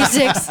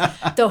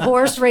 Lasix, the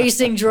horse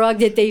racing drug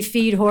that they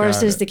feed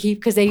horses to keep,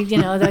 because they,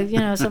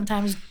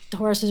 sometimes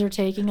horses are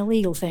taking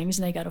illegal things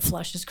and they got to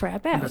flush this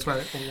crap out. And that's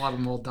why a lot of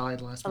them all died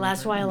last Well, month.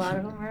 that's why a lot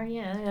of them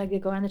are, they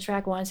go on the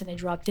track once and they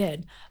drop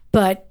dead.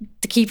 But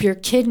to keep your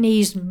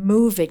kidneys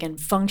moving and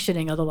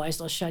functioning, otherwise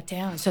they'll shut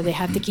down. So they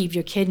have to keep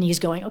your kidneys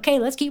going, okay,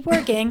 let's keep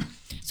working.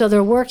 So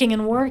they're working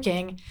and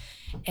working,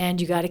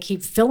 and you got to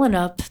keep filling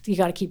up. You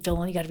got to keep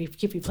filling. You got to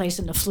keep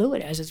replacing the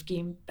fluid as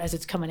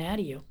it's coming out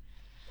of you.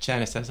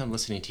 Janice, as I'm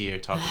listening to you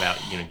talk about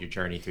your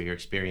journey through your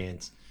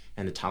experience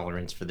and the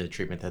tolerance for the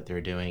treatment that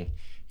they're doing,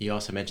 you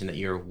also mentioned that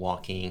you're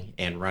walking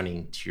and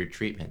running to your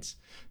treatments.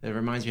 That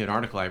reminds me of an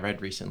article I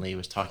read recently. It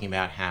was talking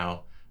about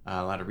how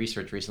a lot of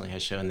research recently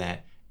has shown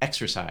that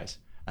exercise,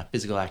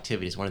 physical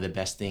activity, is one of the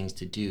best things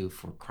to do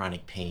for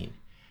chronic pain.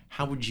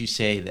 How would you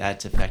say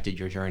that's affected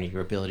your journey,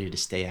 your ability to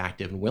stay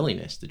active and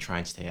willingness to try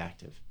and stay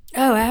active?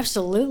 Oh,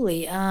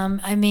 absolutely. I'm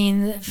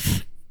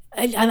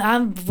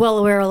well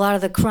aware of a lot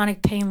of the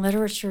chronic pain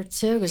literature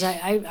too, because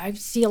I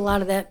see a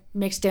lot of that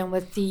mixed in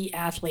with the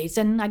athletes,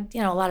 and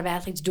a lot of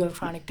athletes do have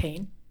chronic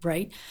pain,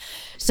 right?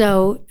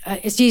 So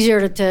it's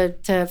easier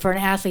to for an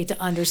athlete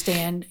to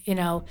understand,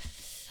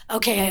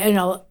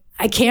 okay,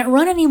 I can't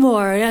run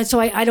anymore,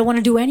 so I don't want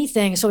to do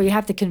anything. So you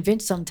have to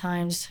convince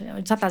sometimes.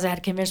 Sometimes I had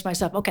to convince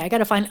myself, okay, I got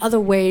to find other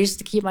ways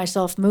to keep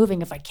myself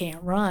moving if I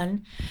can't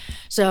run.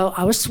 So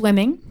I was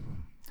swimming,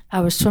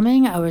 I was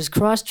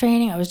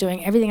cross-training, I was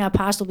doing everything I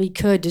possibly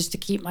could just to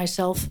keep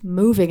myself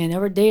moving. And there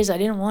were days I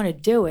didn't want to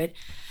do it,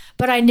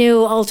 but I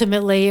knew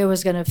ultimately it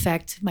was going to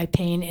affect my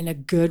pain in a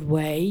good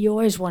way. You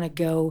always want to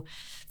go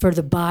for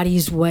the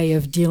body's way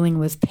of dealing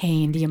with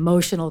pain. The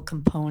emotional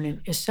component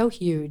is so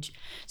huge.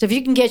 So if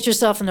you can get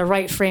yourself in the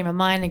right frame of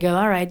mind and go,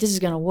 all right, this is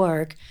going to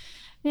work,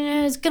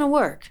 it's going to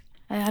work.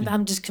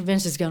 I'm just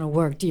convinced it's going to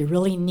work. Do you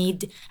really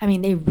need,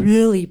 they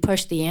really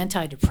pushed the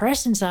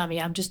antidepressants on me.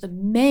 I'm just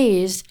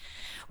amazed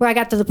where I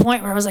got to the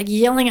point where I was like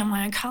yelling at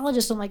my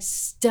oncologist. I'm like,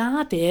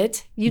 stop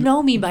it. You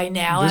know me by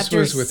now. This after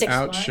was 6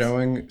 without months.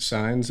 showing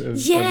signs of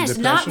Yes,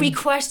 depression? not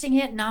requesting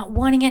it, not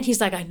wanting it. He's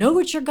like, I know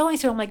what you're going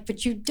through. I'm like,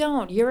 but you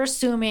don't. You're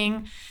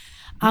assuming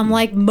I'm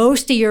like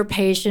most of your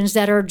patients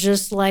that are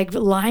just like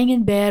lying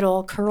in bed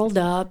all curled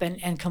up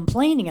and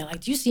complaining. I'm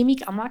like, do you see me?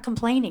 I'm not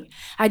complaining.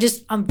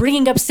 I'm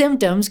bringing up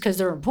symptoms because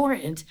they're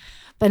important.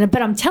 But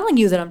I'm telling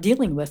you that I'm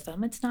dealing with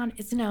them. It's not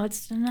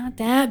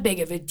that big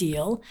of a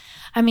deal.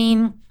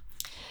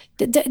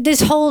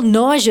 This whole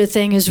nausea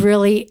thing is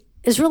really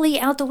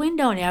out the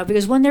window now,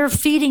 because when they're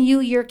feeding you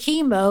your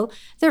chemo,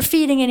 they're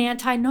feeding an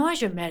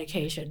anti-nausea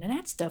medication, and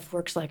that stuff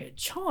works like a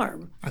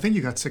charm. I think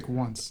you got sick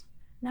once.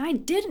 No, I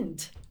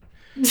didn't.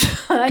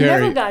 I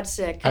Gary, never got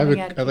sick. I'd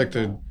like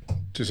to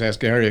just ask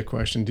Gary a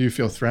question. Do you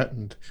feel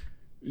threatened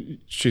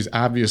she's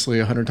obviously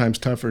 100 times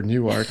tougher than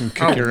you are, can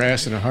kick your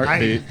ass in a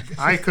heartbeat.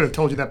 I could have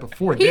told you that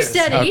before He this.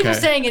 said it. He Okay. was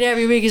saying it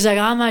every week. He's like,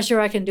 I'm not sure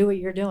I can do what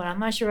you're doing. I'm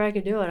not sure I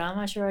could do it. I'm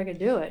not sure I could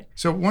do it.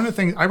 So one of the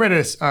things I read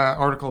this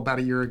article about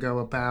a year ago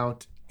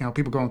about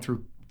people going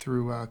through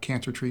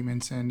cancer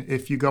treatments, and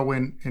if you go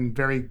in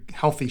very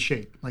healthy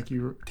shape, like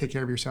you take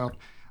care of yourself,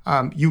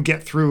 you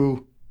get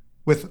through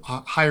with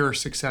a higher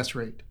success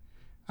rate,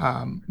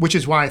 which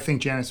is why I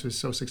think Janice was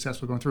so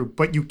successful going through.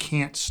 But you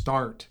can't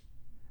start.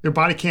 Your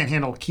body can't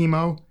handle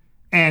chemo,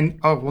 and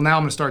now I'm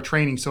going to start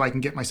training so I can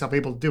get myself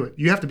able to do it.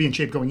 You have to be in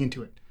shape going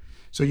into it.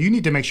 So you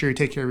need to make sure you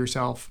take care of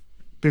yourself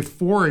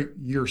before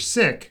you're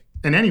sick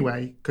in any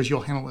way, because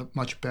you'll handle it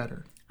much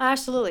better.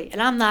 Absolutely.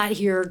 And I'm not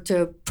here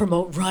to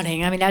promote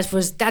running. I mean,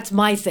 that's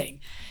my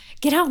thing.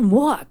 Get out and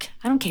walk.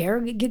 I don't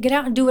care. Get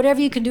out and do whatever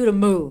you can do to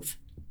move.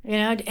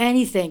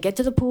 Anything. Get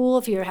to the pool.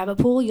 If you have a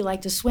pool, you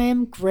like to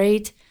swim,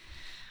 great.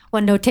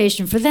 One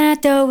notation for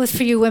that, though,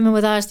 for you women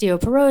with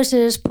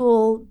osteoporosis,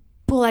 pool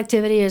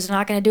activity is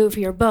not going to do it for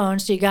your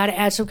bones, so you got to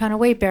add some kind of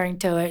weight bearing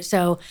to it.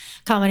 So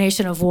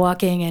combination of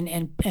walking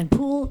and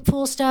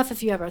pool stuff.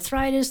 If you have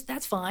arthritis,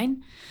 that's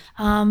fine.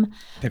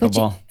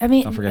 Pickleball.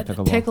 Don't forget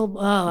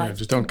pickleball.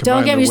 Just don't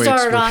get me the weights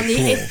started with on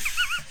the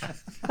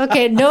pool.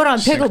 Okay, note on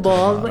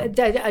pickleball.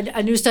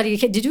 A new study.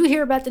 Did you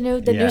hear about the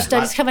new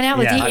studies coming out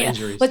with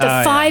injuries. the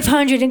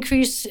 500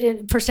 increase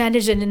in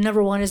percentage, and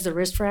number one is the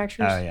wrist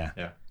fractures? Oh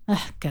yeah.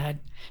 Oh, God.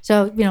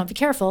 So, be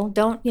careful.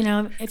 Don't,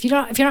 if you're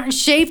not in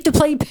shape to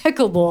play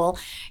pickleball,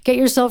 get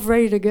yourself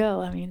ready to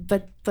go. I mean,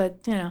 but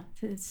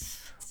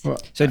it's.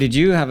 So did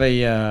you have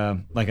a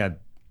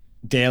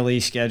daily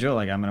schedule?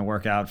 Like, I'm going to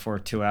work out for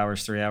 2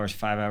 hours, 3 hours,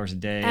 5 hours a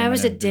day?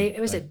 It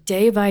was a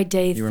day by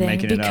day you were thing,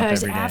 making it up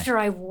because every day. after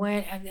I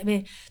went,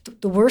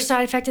 the worst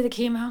side effect of the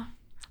chemo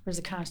was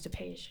the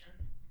constipation.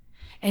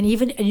 And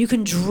you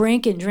can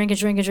drink, and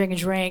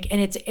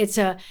it's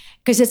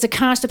a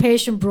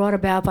constipation brought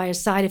about by a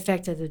side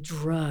effect of the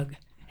drug,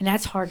 and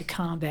that's hard to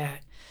combat.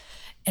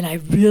 And I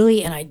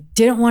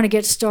didn't want to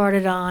get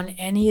started on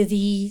any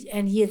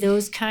of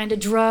those kind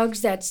of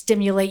drugs that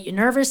stimulate your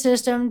nervous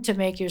system to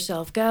make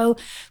yourself go,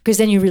 because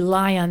then you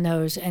rely on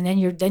those, and then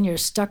you're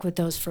stuck with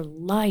those for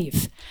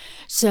life.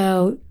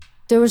 So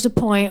there was a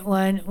point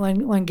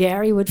when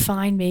Gary would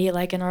find me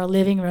like in our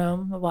living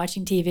room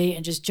watching TV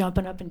and just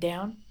jumping up and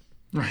down.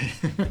 Right.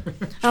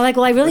 I'm like,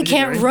 well, I really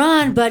can't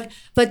run, but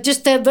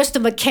just the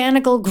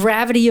mechanical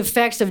gravity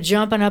effects of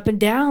jumping up and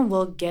down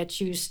will get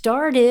you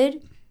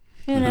started.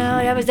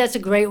 That's a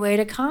great way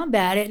to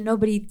combat it.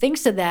 Nobody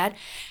thinks of that,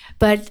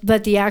 but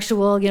the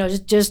actual,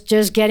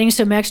 just getting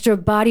some extra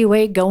body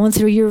weight going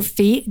through your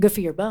feet, good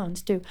for your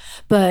bones too.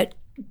 But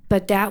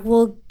that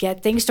will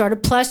get things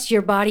started. Plus,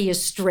 your body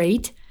is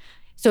straight,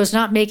 so it's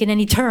not making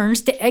any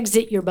turns to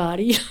exit your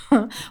body,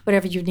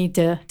 whatever you need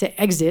to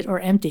exit or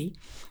empty.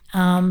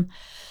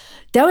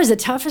 That was the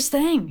toughest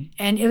thing.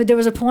 And there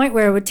was a point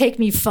where it would take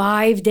me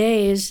 5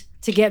 days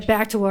to get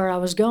back to where I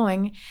was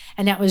going.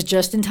 And that was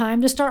just in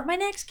time to start my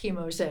next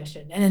chemo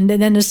session. And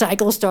then the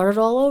cycle started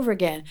all over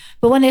again.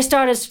 But when they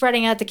started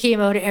spreading out the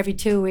chemo to every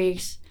 2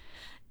 weeks,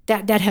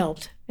 that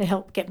helped. It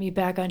helped get me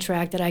back on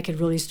track that I could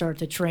really start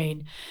to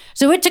train.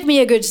 So it took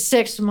me a good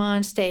 6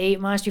 months to 8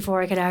 months before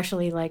I could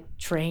actually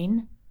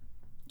train,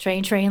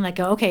 like,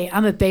 okay,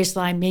 I'm at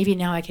baseline. Maybe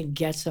now I can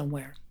get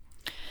somewhere.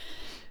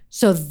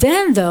 So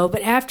then,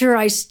 but after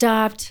I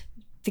stopped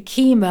the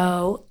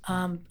chemo,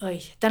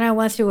 then I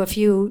went through a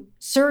few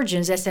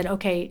surgeons that said,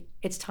 okay,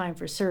 it's time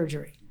for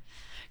surgery,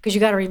 because you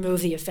got to remove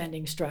the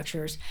offending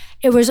structures.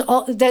 It was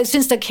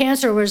since the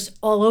cancer was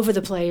all over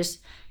the place,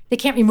 they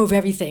can't remove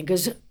everything,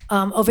 because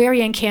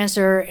ovarian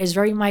cancer is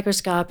very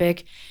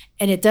microscopic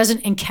and it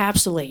doesn't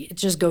encapsulate. It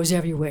just goes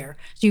everywhere.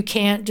 So you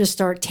can't just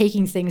start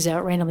taking things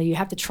out randomly. You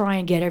have to try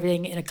and get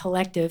everything in a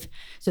collective,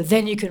 so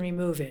then you can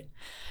remove it.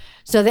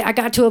 So I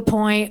got to a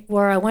point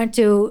where I went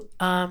to,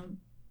 not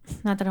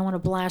that I want to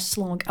blast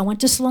Sloan, I went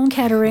to Sloan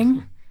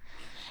Kettering,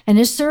 and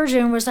this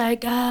surgeon was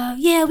like,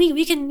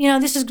 we can,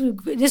 this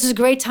is a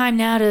great time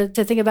now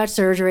to think about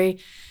surgery.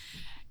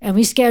 And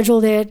we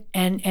scheduled it,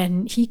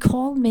 and he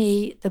called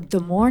me the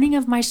morning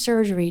of my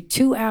surgery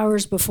 2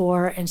 hours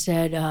before and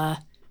said,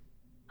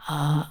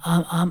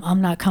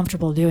 I'm not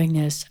comfortable doing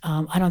this.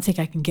 I don't think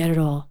I can get it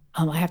all.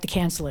 I have to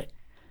cancel it.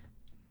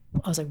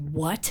 I was like,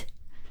 what?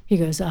 He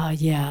goes,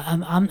 yeah,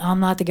 I'm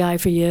not the guy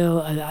for you.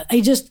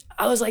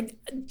 I was like,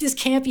 this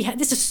can't be.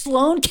 This is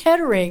Sloan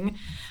Kettering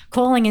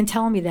calling and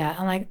telling me that.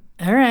 I'm like,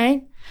 all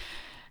right.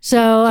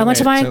 So I went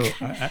to my.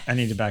 So I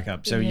need to back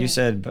up. So you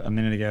said a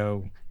minute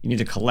ago you need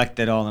to collect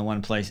it all in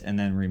one place and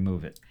then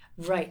remove it.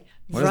 Right.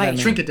 What does that mean?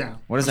 Shrink it down.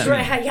 What does that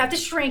mean? You have to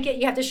shrink it.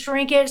 You have to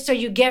shrink it so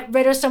you get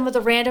rid of some of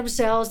the random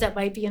cells that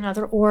might be in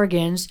other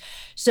organs.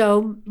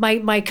 So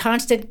my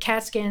constant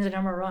CAT scans and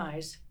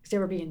MRIs, they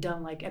were being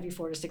done like every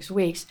 4 to 6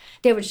 weeks,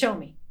 they would show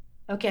me,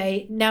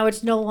 okay, now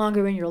it's no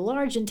longer in your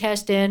large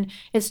intestine,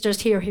 it's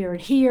just here, here,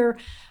 and here,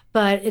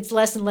 but it's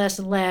less and less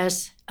and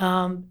less.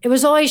 It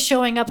was always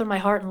showing up in my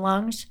heart and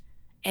lungs,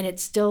 and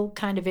it still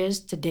kind of is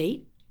to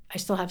date. I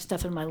still have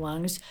stuff in my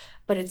lungs,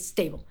 but it's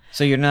stable.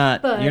 So you're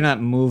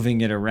not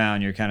moving it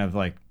around. You're kind of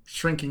like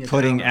Shrinking it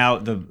putting down.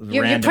 out the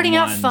You're random putting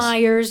out ones.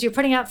 fires. You're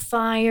putting out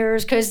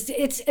fires because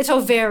it's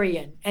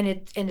ovarian and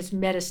it's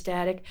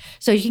metastatic.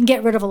 So you can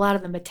get rid of a lot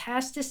of the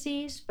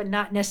metastases, but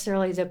not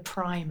necessarily the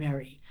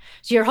primary.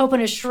 So you're hoping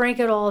to shrink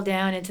it all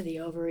down into the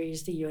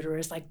ovaries, the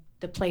uterus, like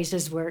the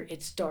places where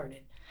it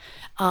started.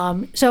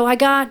 So I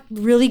got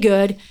really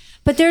good.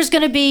 But there's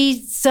going to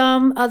be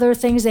some other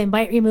things they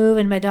might remove,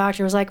 and my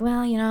doctor was like,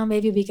 "Well,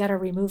 maybe we got to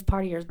remove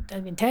part of your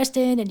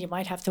intestine, and you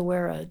might have to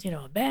wear a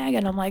bag."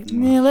 And I'm like,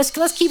 "Let's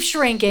keep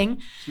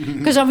shrinking,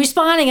 because I'm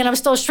responding and I'm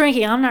still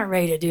shrinking. I'm not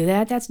ready to do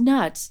that. That's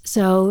nuts."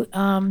 So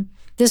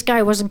this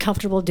guy wasn't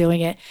comfortable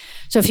doing it.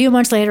 So a few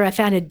months later, I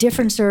found a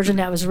different surgeon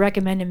that was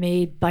recommended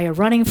me by a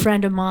running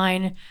friend of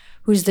mine,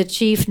 who's the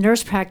chief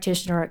nurse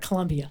practitioner at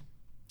Columbia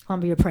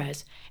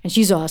Pres, and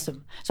she's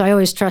awesome. So I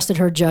always trusted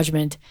her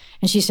judgment.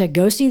 And she said,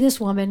 "Go see this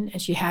woman."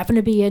 And she happened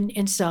to be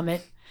in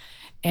Summit,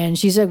 and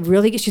she's a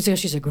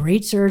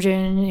great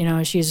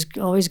surgeon. She's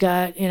always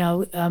got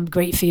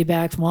great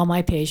feedback from all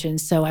my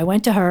patients. So I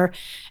went to her,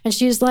 and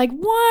she's like,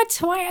 "What?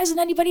 Why hasn't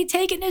anybody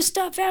taken this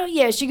stuff out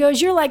yet?" She goes,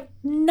 "You're like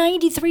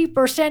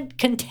 93%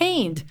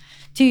 contained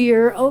to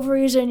your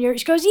ovaries and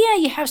she goes, "Yeah,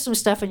 you have some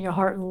stuff in your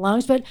heart and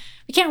lungs, but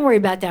we can't worry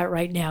about that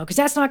right now because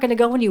that's not going to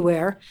go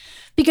anywhere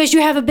because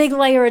you have a big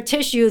layer of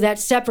tissue that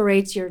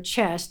separates your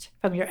chest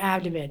from your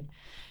abdomen."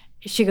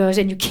 She goes,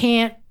 "And you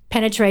can't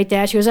penetrate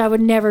that." She goes, "I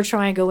would never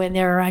try and go in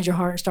there around your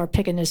heart and start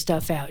picking this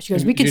stuff out." She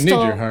goes, "We can you still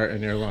need your heart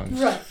and your lungs.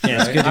 Right."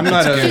 Yeah, it's good. I'm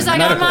not a She's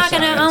like, I'm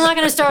not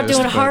gonna start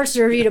doing but- heart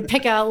surgery to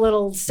pick out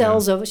little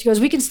cells of it. She goes,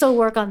 "We can still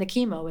work on the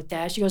chemo with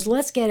that." She goes,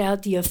 "Let's get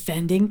out the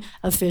offending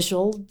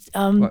official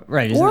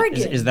Right.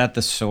 organ." Is that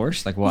the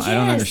source? Like, well, I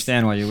don't Yes.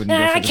 understand why you wouldn't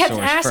And go for I the kept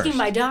source asking first.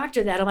 my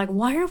doctor that. I'm like,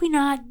 "Why are we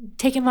not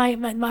taking why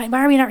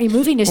are we not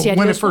removing this yet?" He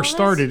When it goes, first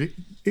 "Well, started,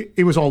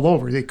 it was all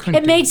over. They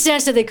couldn't. it made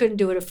sense that they couldn't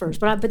do it at first,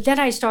 but then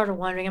I started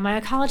wondering, and my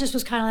oncologist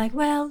was kind of like,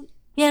 "Well,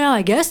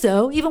 I guess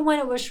so." Even when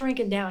it was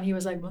shrinking down, he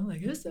was like, "Well, I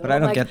guess so." But I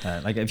don't get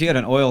that. Like, if you got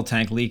an oil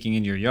tank leaking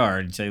in your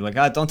yard, say like,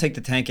 don't take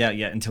the tank out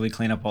yet until we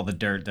clean up all the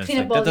dirt. That's Clean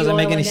like, up all that the doesn't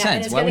make oil any and that, and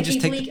sense. it's Why gonna would you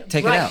just keep take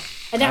leaking. it Right. out?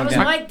 And that was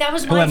Okay. my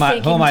thinking. Who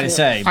am I to too.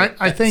 say? I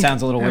That think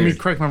sounds a little weird.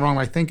 correct me if I'm wrong.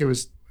 I think it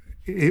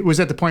was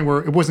at the point where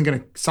it wasn't going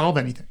to solve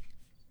anything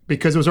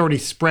because it was already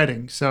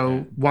spreading.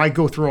 So why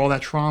go through all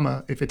that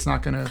trauma if it's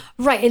not going to?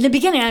 Right. In the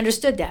beginning, I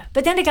understood that.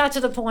 But then it got to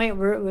the point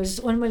where it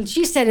was when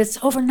she said it's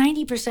over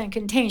 90%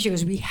 contained, she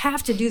goes, "We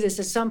have to do this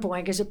at some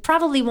point because it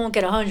probably won't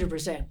get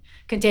 100%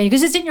 contained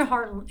because it's in your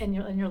heart and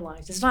your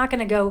lungs. It's not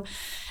going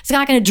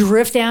to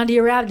drift down to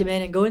your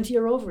abdomen and go into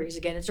your ovaries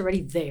again. It's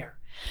already there."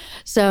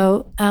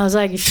 So I was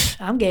like,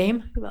 "I'm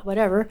game,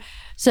 whatever."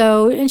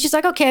 So, and she's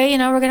like, "Okay,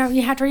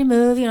 you have to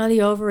remove,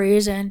 the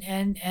ovaries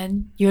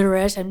and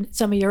uterus and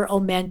some of your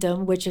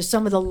omentum, which is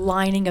some of the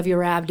lining of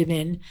your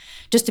abdomen,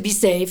 just to be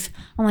safe."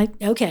 I'm like,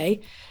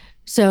 "Okay."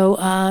 So,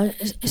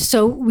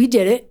 so we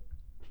did it,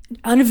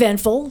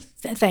 uneventful,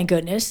 thank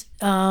goodness.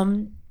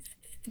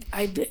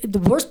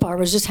 The worst part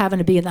was just having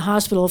to be in the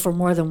hospital for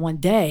more than one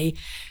day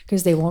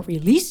because they won't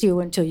release you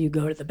until you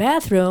go to the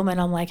bathroom.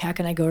 And I'm like, "How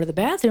can I go to the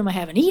bathroom? I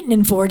haven't eaten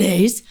in 4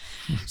 days."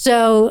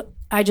 So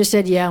I just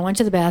said, "Yeah," I went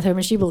to the bathroom,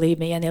 and she believed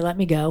me, and they let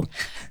me go.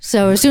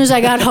 So as soon as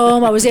I got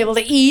home, I was able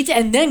to eat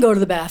and then go to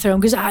the bathroom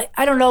because I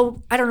don't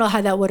know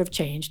how that would have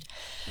changed.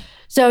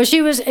 So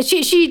she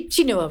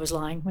knew I was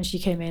lying when she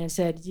came in and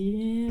said,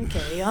 "Yeah,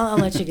 okay, I'll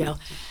let you go."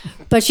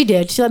 But she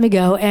did. She let me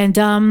go. And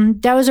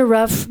that was a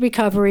rough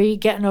recovery,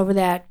 getting over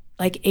that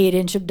like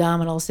 8-inch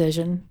abdominal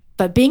incision.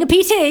 But being a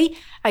PT,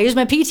 I use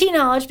my PT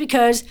knowledge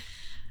because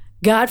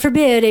God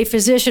forbid a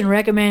physician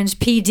recommends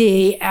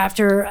PD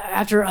after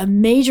a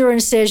major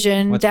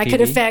incision What's that could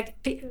PD?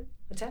 affect.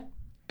 What's that?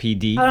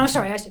 PD. Oh, I'm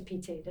sorry. I said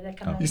PT. Did that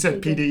come out? You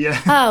said PD,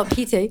 yeah. Oh,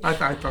 PT. I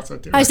thought so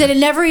too. I said it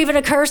never even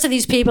occurs to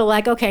these people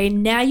like, okay,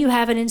 now you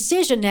have an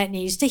incision that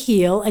needs to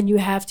heal and you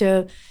have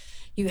to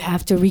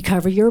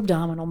recover your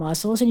abdominal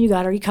muscles and you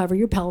got to recover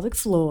your pelvic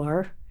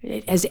floor,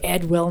 as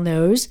Ed well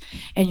knows,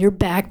 and your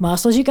back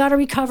muscles. You got to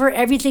recover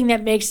everything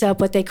that makes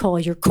up what they call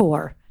your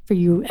core. For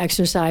you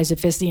exercise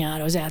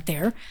aficionados out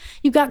there,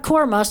 you've got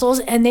core muscles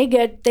and they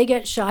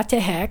get shot to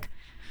heck.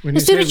 When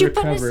As you soon say as you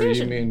put an recover, you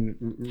incision.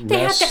 mean They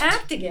have rest? to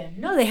act again.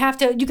 No, they have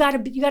to. You got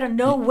to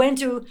know when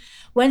to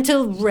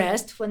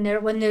rest when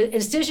the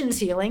incision's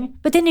healing.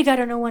 But then you got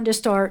to know when to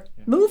start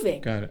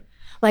moving. Got it.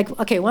 Like,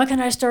 okay, when can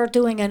I start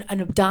doing an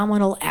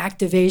abdominal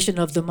activation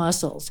of the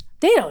muscles?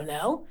 They don't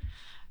know.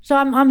 So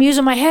I'm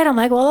using my head. I'm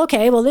like, well,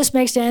 okay, well, this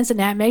makes sense and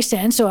that makes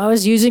sense. So I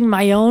was using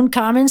my own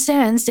common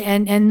sense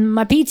and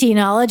my PT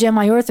knowledge and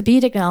my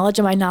orthopedic knowledge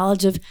and my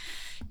knowledge of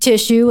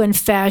tissue and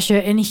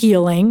fascia and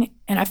healing,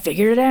 and I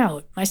figured it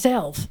out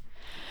myself.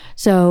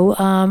 So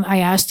I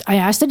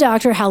asked the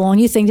doctor how long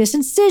you think this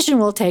incision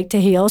will take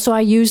to heal. So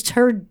I used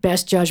her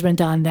best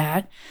judgment on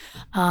that.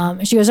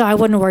 And she goes, "Oh, I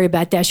wouldn't worry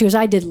about that." She goes,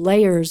 "I did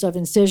layers of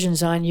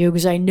incisions on you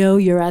because I know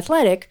you're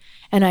athletic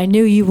and I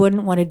knew you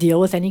wouldn't want to deal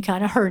with any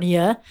kind of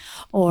hernia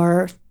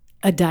or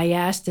a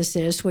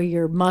diastasis where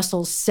your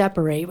muscles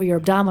separate, where your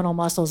abdominal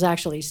muscles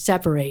actually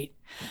separate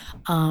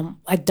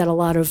that a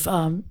lot of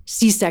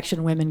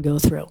C-section women go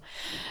through.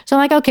 So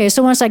I'm like, okay,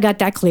 so once I got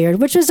that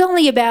cleared, which was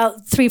only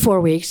about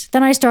 3-4 weeks,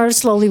 then I started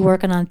slowly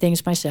working on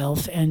things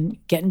myself and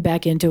getting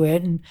back into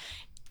it and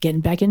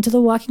getting back into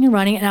the walking and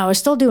running. And I was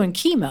still doing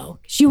chemo.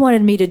 She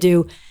wanted me to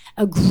do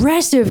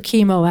aggressive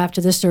chemo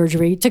after the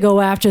surgery to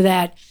go after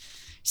that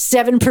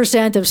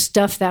 7% of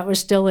stuff that was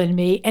still in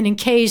me. And in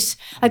case,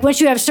 like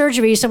once you have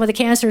surgery, some of the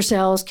cancer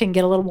cells can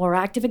get a little more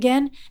active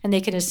again and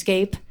they can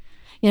escape,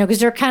 because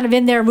they're kind of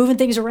in there moving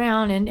things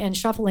around and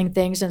shuffling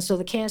things. And so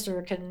the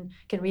cancer can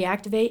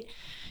reactivate.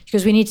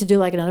 Because we need to do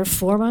like another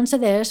 4 months of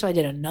this. So I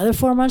did another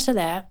 4 months of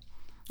that.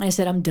 I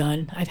said, I'm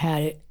done. I've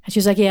had it. And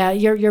she's like, yeah,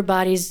 your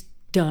body's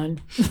done.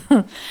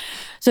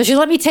 So she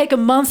let me take a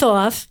month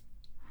off.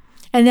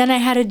 And then I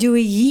had to do a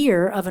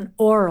year of an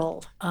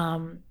oral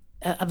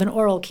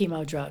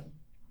chemo drug.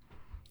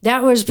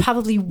 That was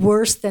probably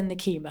worse than the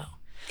chemo.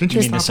 Didn't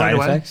you You mean the stop side right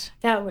away? effects?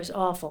 That was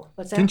awful.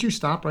 What's that? Didn't you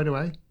stop right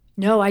away?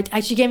 No,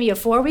 she gave me a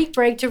 4-week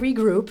break to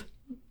regroup.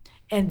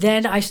 And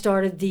then I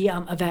started the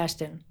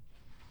Avastin.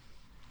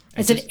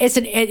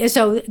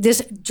 So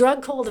this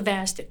drug called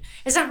Avastin,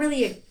 it's not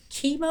really a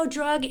chemo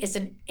drug, it's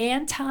an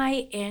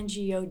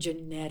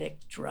anti-angiogenetic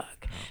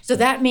drug. So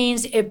that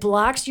means it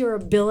blocks your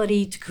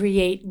ability to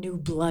create new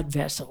blood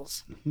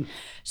vessels.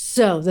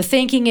 So the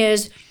thinking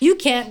is you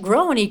can't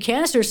grow any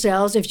cancer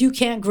cells if you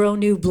can't grow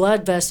new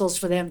blood vessels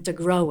for them to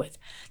grow with.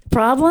 The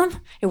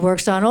problem, it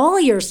works on all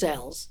your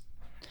cells.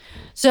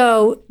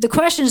 So the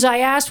questions I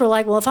asked were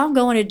like, well, if I'm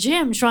going to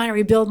gym trying to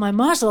rebuild my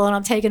muscle and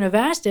I'm taking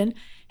Avastin,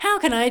 how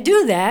can I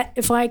do that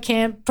if I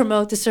can't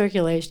promote the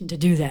circulation to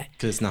do that?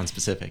 Because it's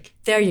non-specific.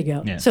 There you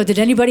go. Yeah. So did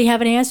anybody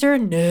have an answer?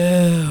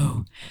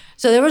 No.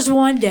 So there was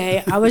one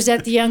day I was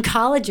at the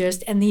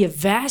oncologist and the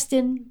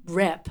Avastin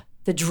rep,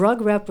 the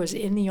drug rep, was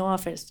in the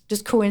office,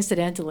 just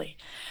coincidentally.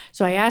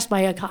 So I asked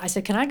I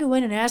said, can I go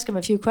in and ask him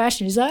a few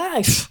questions? He's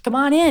like, come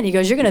on in. He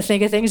goes, you're going to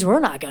think of things we're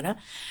not going to.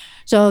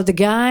 So the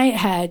guy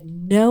had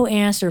no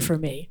answer for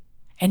me.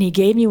 And he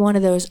gave me one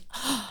of those,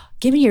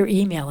 give me your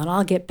email and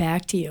I'll get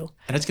back to you.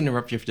 And I was going to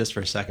interrupt you for just for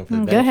a second for the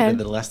Go benefit ahead. of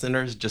the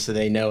listeners, just so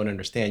they know and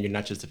understand you're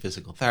not just a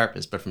physical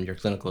therapist, but from your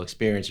clinical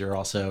experience, you're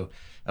also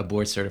a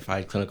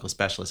board-certified clinical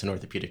specialist in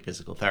orthopedic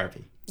physical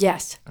therapy.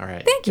 Yes. All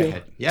right. Thank go you.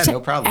 ahead. Yeah, So-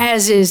 no problem.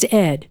 As is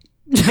Ed.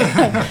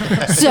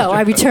 So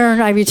I return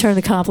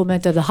the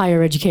compliment of the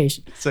higher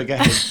education. So go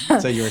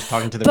ahead. So you were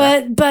talking to the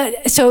rep.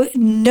 But so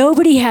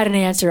nobody had an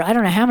answer. I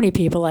don't know how many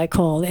people I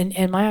called,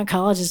 and my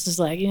oncologist is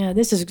like,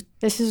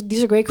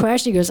 these are great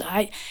questions.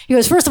 He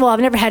goes, first of all, I've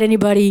never had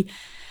anybody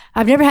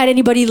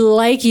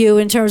like you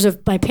in terms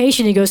of my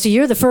patient. He goes, so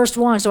you're the first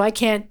one, so I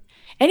can't.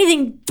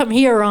 Anything from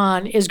here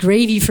on is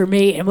gravy for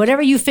me, and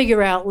whatever you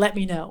figure out, let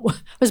me know.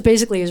 Was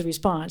basically his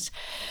response.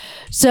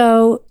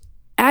 So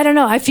I don't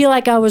know. I feel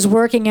like I was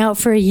working out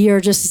for a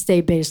year just to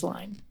stay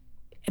baseline.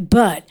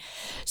 But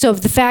so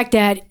the fact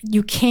that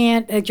you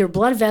can't, like your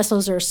blood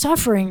vessels are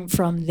suffering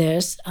from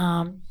this,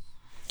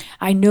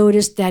 I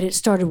noticed that it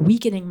started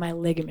weakening my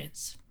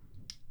ligaments.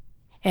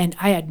 And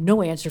I had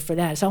no answer for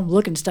that. So I'm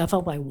looking stuff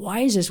up like, why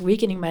is this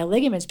weakening my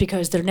ligaments?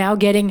 Because they're now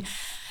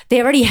they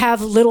already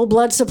have little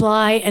blood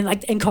supply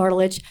and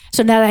cartilage.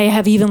 So now they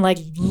have even like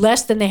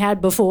less than they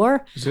had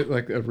before. Is it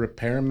like a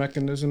repair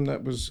mechanism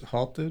that was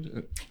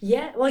halted?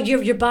 Yeah, well,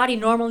 your body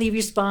normally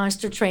responds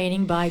to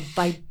training by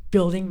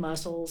building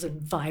muscles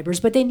and fibers,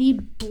 but they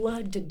need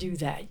blood to do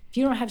that. If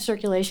you don't have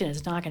circulation,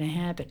 it's not going to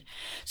happen.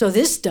 So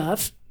this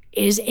stuff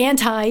is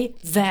anti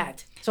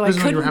that. So This I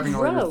is when couldn't you were having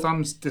all grow. your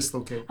thumbs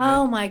dislocate.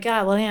 Oh my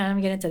God! Well, yeah, I'm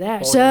gonna get into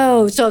that.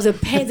 So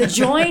the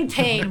joint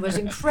pain was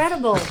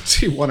incredible.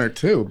 See, one or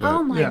two. But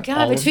Oh my Yeah,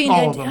 God!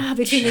 all of them.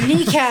 Between the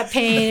kneecap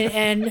pain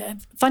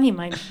and funny,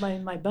 my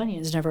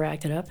bunions never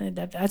acted up.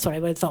 That's what I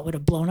would have thought would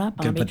have blown up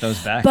on Could me. put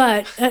those back.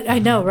 But I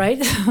know, right?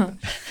 That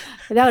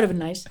would have been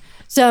nice.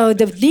 So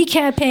the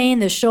kneecap pain,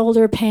 the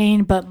shoulder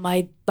pain, but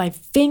my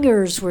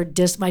fingers were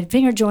my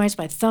finger joints,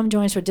 my thumb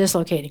joints were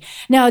dislocating.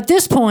 Now at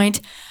this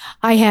point,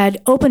 I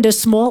had opened a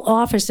small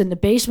office in the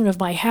basement of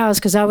my house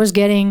because I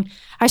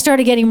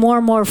started getting more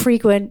and more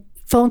frequent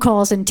phone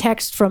calls and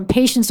texts from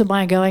patients of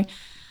mine going,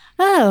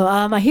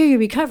 I hear you're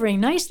recovering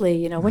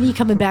nicely. When are you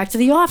coming back to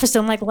the office?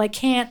 And I'm like, well, I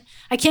can't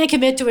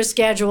commit to a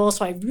schedule,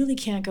 so I really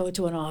can't go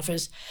to an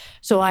office.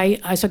 So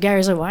so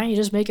Gary's like, why don't you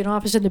just make an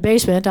office in the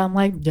basement? I'm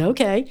like,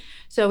 okay.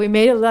 So we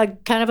made it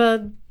like kind of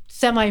a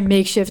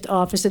semi-makeshift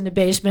office in the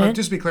basement.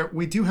 Just to be clear,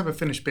 we do have a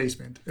finished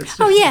basement. It's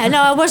just, Oh yeah,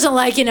 no, I wasn't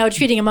like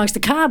treating amongst the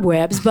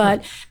cobwebs,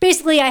 but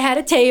basically I had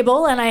a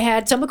table and I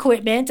had some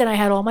equipment and I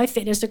had all my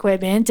fitness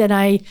equipment and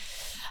I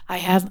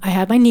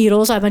have my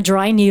needles. I'm a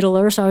dry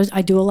needler, so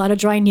I do a lot of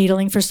dry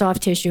needling for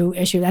soft tissue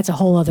issue. That's a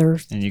whole other.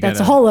 That's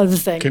a whole other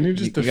thing. Can you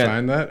just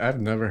define that? I've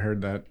never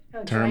heard that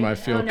term. I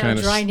feel kind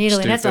of dry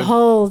needling. stupid.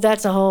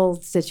 That's a whole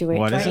situation.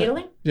 What dry is it?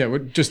 needling? Yeah,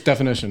 just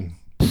definition.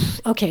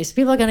 Okay, so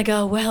people are going to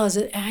go, well, is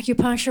it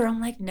acupuncture? I'm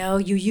like, no,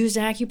 you use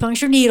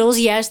acupuncture needles.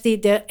 Yes,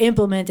 the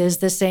implement is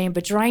the same,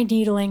 but dry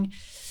needling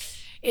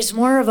is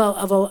more of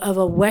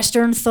a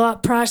Western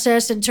thought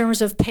process in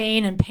terms of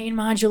pain and pain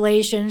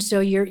modulation.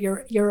 So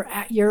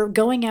you're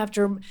going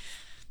after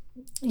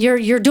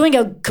you're doing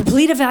a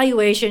complete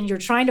evaluation. You're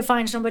trying to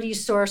find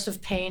somebody's source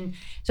of pain.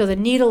 So the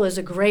needle is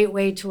a great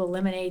way to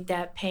eliminate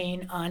that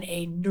pain on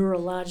a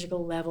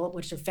neurological level,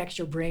 which affects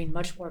your brain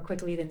much more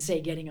quickly than,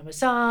 say, getting a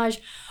massage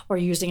or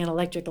using an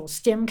electrical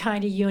stim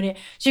kind of unit.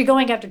 So you're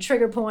going after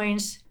trigger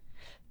points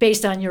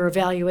based on your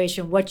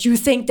evaluation, what you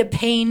think the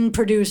pain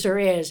producer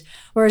is.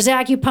 Whereas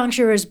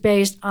acupuncture is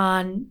based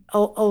on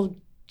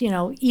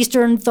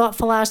Eastern thought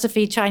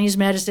philosophy, Chinese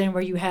medicine,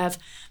 where you have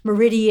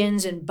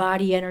meridians and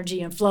body energy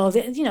and flow.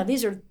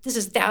 This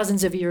is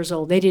thousands of years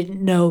old. They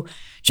didn't know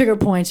trigger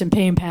points and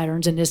pain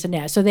patterns and this and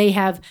that. So they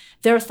have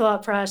their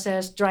thought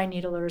process. Dry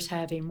needlers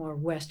have a more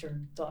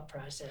Western thought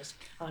process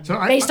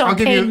based on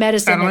pain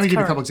medicine. Let me give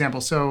you a couple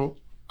examples. So,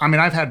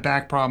 I've had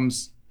back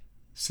problems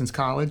since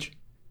college.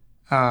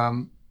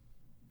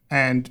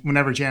 And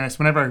whenever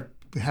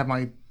I have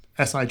my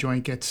SI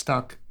joint get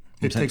stuck,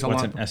 it takes a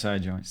lot. What's an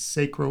SI joint?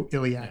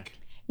 Sacroiliac.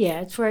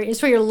 Yeah, it's where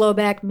your low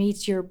back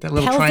meets your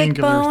pelvic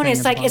triangular bone.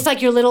 thing It's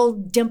like your little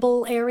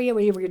dimple area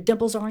where your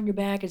dimples are on your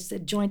back. It's the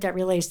joint that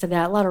relates to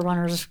that. A lot of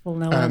runners will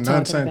know what I'm talking about.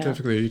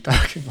 Non-scientifically, are you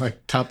talking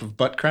like top of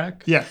butt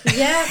crack? Yeah.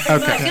 Yeah,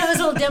 pretty much. Those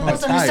little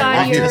dimples on the side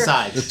Off of to your the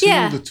sides.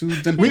 The two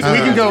dimples. We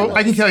can go.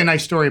 I can tell you a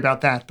nice story about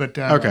that, but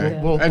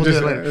we'll do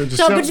it later.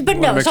 So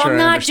I'm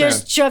not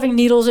just shoving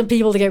needles in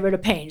people to get rid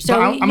of pain.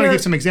 So I'm going to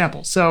give some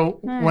examples. So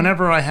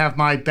whenever I have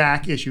my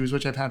back issues,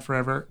 which I've had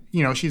forever,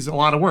 she's a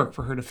lot of work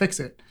for her to fix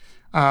it.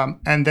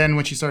 And then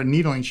when she started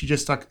needling, she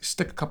just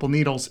stick a couple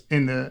needles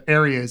in the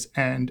areas,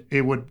 and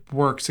it would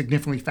work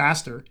significantly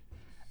faster.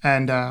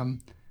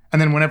 And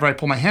then whenever I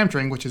pull my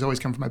hamstring, which has always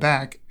come from my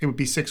back, it would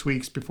be 6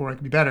 weeks before I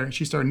could be better. And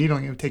she started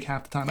needling; it would take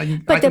half the time.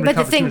 But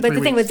the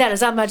thing with that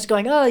is, I'm not just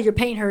going, oh, your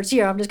pain hurts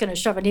here, I'm just going to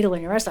shove a needle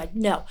in your side.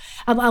 No,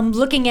 I'm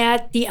looking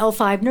at the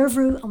L5 nerve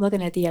root. I'm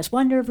looking at the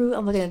S1 nerve root.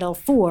 I'm looking at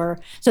L4.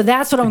 So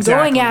that's what I'm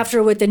going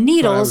after with the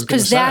needles,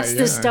 because that's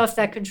the stuff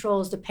that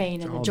controls the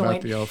pain in the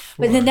joint.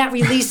 But then that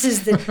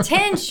releases the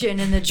tension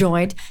in the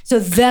joint. So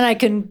then I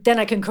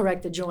can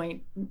correct the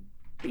joint,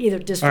 either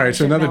dysfunction. All right.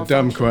 So another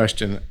malfunction. dumb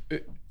question.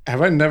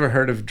 Have I never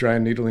heard of dry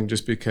needling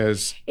just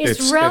because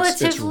it's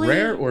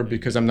rare, or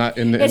because I'm not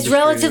in the industry? It's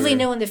relatively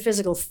new in the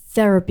physical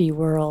therapy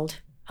world.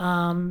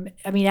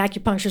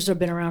 Acupuncturists have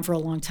been around for a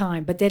long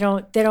time, but they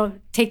don't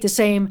take the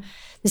same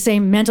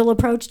mental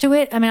approach to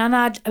it.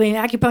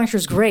 Acupuncture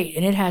is great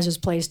and it has its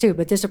place too,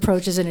 but this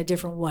approach is in a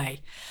different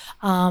way.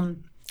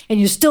 And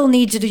you still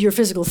need to do your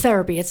physical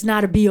therapy. It's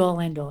not a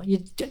be-all, end-all.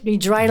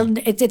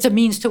 It's a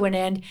means to an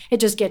end. It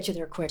just gets you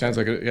there quicker. Sounds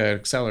like it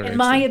accelerates. In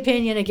my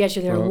opinion, it gets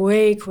you there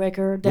way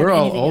quicker than we're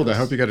all anything old. else. I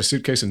hope you got a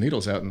suitcase of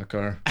needles out in the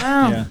car.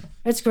 Oh,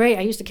 That's great.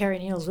 I used to carry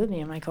needles with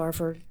me in my car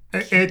for...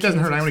 It doesn't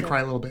hurt. I only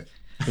cry a little bit.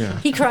 Yeah.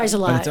 He cries a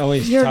lot. But it's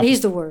always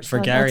he's the worst. For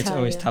Gary, it's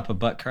always top of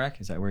butt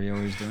crack. Is that where you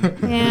always do it?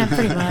 Yeah,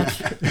 pretty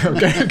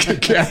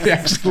much. Gary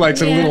actually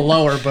likes it a little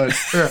lower, but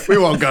we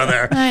won't go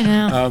there. I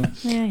know.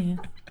 Yeah.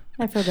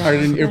 I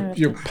forgot.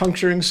 You're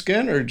puncturing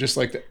skin, or just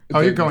like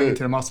you're going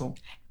into the muscle.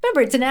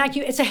 Remember,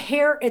 it's a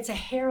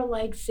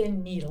hair-like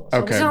thin needle. So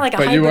okay, it's not like a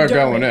but you are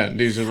hypodermic. going in.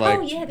 These are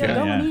like they're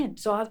going in.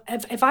 So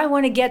if I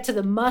want to get to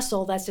the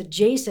muscle that's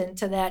adjacent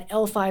to that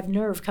L5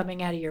 nerve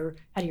coming out of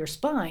your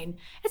spine,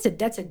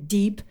 that's a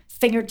deep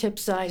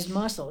fingertip-sized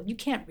muscle. You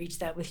can't reach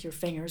that with your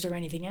fingers or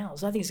anything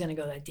else. Nothing's going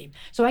to go that deep.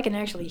 So I can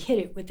actually hit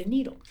it with the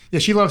needle. Yeah,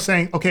 she loves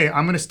saying, "Okay,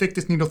 I'm going to stick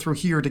this needle through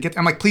here to get."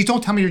 I'm like, "Please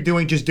don't tell me you're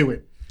doing. Just do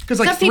it." Because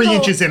like 3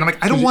 inches in, I'm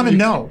like, I don't want to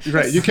know.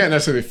 Right, you can't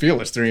necessally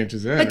feel it's 3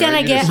 inches in. But then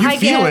right?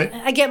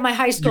 I get my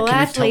high school Can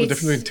athletes. you tell the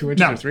difference between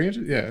 2 inches or 3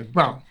 inches? Yeah.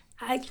 Well,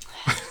 I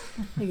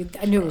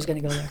knew it was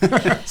going to go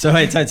there. So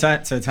hey,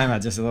 time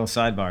out. Just a little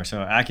sidebar. So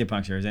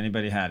acupuncture. Has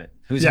anybody had it?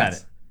 Who's had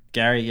it?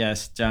 Gary,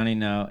 yes. Johnny,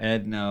 no.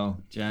 Ed, no.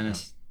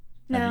 Janice,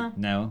 no.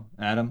 No.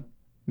 Adam.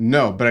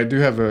 No, but I do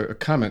have a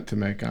comment to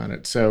make on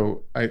it.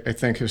 So I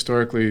think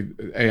historically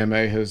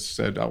AMA has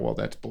said, "Oh well,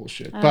 that's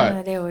bullshit."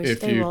 But they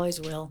always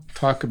will.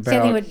 Talk Same thing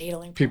about with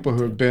needling people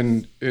who have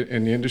been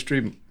in the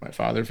industry. My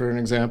father, for an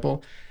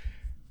example,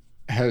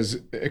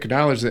 has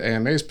acknowledged the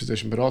AMA's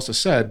position, but also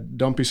said,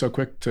 "Don't be so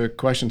quick to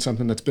question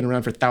something that's been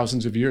around for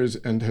thousands of years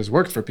and has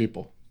worked for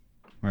people."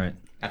 Right.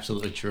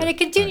 Absolutely true. And it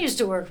continues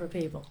to work for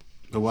people.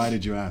 But why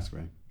did you ask,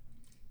 Ray?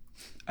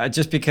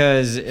 Just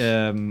because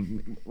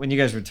when you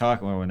guys were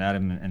talking, or when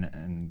Adam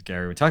and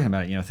Gary were talking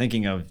about it,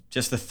 thinking of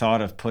just the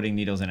thought of putting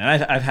needles in,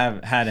 and I've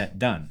had it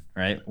done,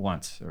 right,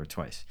 once or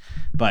twice.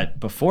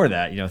 But before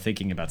that,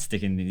 thinking about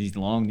sticking these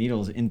long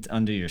needles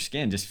under your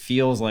skin just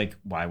feels like,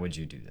 why would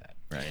you do that,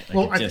 right?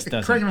 Well, correct me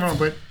if I'm wrong,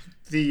 but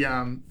the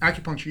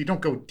acupuncture, you don't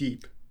go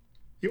deep,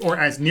 or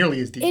as nearly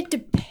as deep. It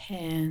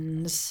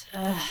depends.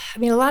 A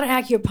lot of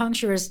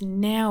acupuncturists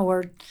now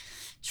are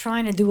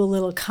trying to do a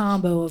little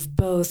combo of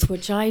both,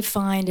 which I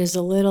find is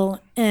a little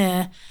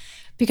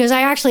because an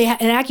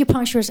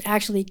acupuncturist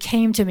actually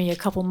came to me a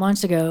couple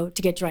months ago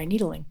to get dry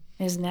needling.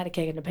 Isn't that a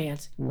kick in the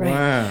pants? Right.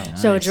 Wow.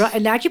 So an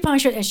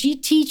acupuncturist, and she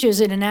teaches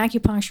in an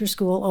acupuncture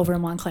school over in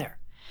Montclair.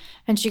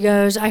 And she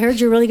goes, I heard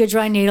you're a really good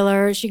dry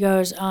needler. She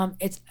goes,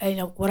 it's,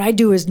 what I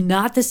do is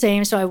not the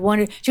same. So I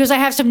wanted, she goes, I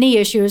have some knee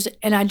issues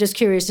and I'm just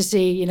curious to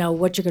see,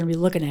 what you're going to be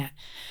looking at.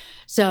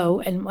 So,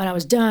 and when I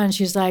was done,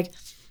 she's like,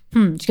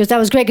 she goes, that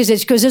was great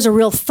because there's a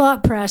real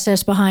thought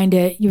process behind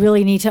it. You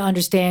really need to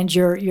understand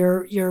your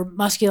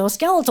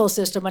musculoskeletal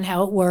system and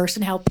how it works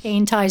and how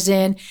pain ties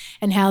in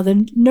and how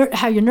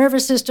how your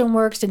nervous system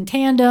works in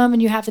tandem.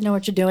 And you have to know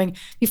what you're doing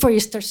before you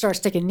start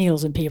sticking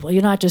needles in people.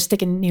 You're not just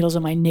sticking needles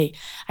in my knee.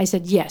 I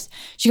said, yes.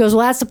 She goes,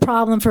 well, that's the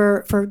problem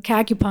for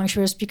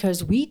acupuncturists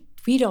because we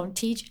don't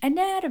teach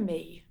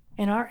anatomy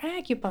in our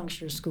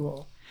acupuncture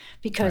school.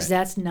 Because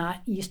that's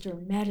not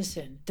Eastern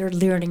medicine. They're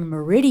learning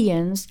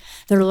meridians.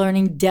 They're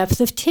learning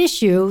depth of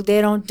tissue.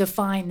 They don't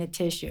define the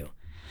tissue.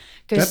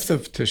 Depth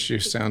of tissue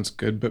sounds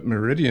good, but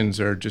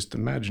meridians are just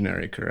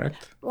imaginary,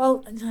 correct?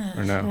 Well,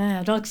 or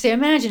no? Don't say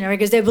imaginary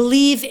because they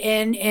believe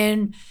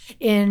in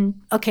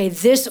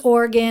this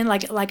organ,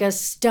 like a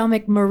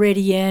stomach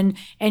meridian,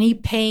 any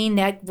pain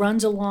that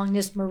runs along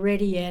this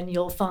meridian,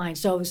 you'll find.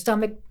 So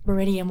stomach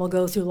meridian will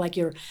go through like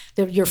your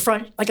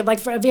front, like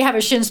if you have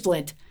a shin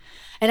splint.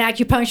 An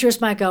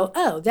acupuncturist might go,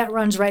 oh, that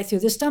runs right through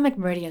the stomach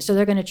meridian. So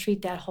they're going to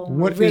treat that whole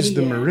meridian. What is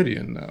the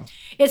meridian, though?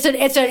 It's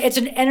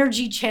an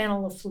energy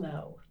channel of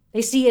flow.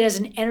 They see it as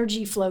an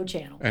energy flow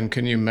channel. And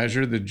can you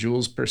measure the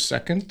joules per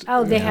second?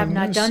 Oh, they have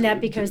not done that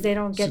because they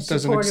don't get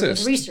supported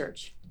with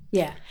research.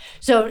 Yeah.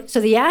 So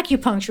the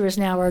acupuncturists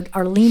now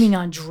are leaning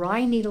on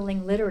dry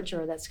needling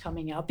literature that's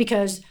coming out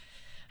because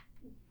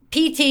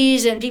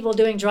PTs and people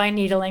doing dry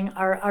needling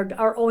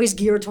are always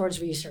geared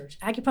towards research.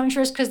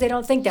 Acupuncturists, because they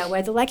don't think that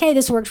way. They're like, hey,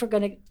 this works. We're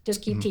going to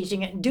just keep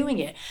teaching it and doing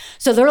it.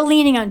 So they're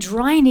leaning on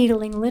dry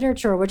needling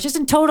literature, which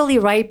isn't totally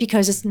right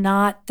because it's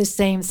not the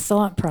same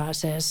thought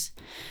process.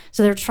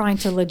 So they're trying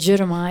to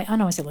legitimize. I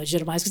don't want to say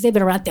legitimize because they've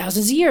been around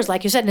thousands of years,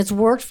 like you said, and it's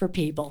worked for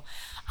people.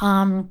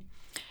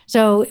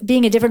 So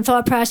being a different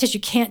thought process,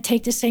 you can't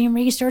take the same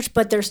research,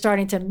 but they're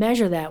starting to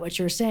measure that, what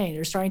you're saying.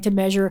 They're starting to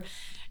measure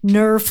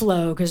nerve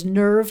flow because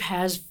nerve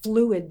has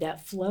fluid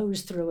that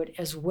flows through it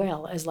as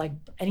well as like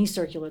any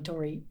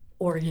circulatory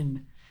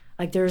organ.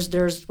 Like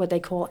there's what they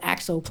call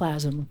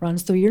axoplasm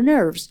runs through your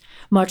nerves,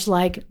 much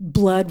like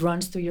blood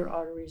runs through your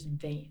arteries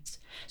and veins.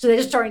 So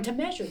they're starting to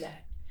measure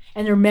that.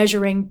 And they're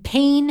measuring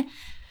pain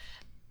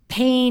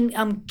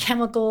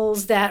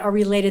chemicals that are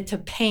related to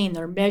pain.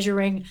 They're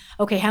measuring,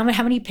 okay, how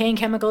many pain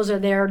chemicals are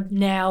there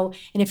now?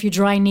 And if you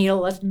dry needle,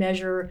 let's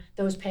measure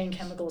those pain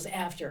chemicals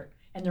after.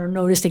 And they're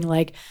noticing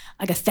like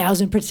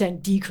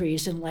 1,000%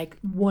 decrease in like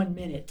 1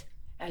 minute,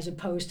 as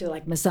opposed to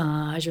like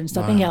massage or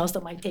something else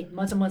that might take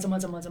months and months and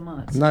months and months and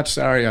months. I'm not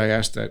sorry I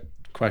asked that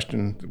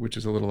question, which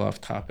is a little off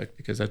topic,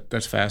 because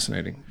that's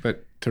fascinating.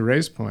 But to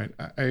Ray's point,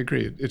 I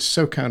agree. It's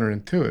so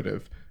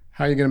counterintuitive.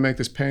 How are you going to make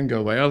this pain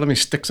go away? Oh, let me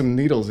stick some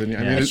needles in you.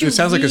 I mean, it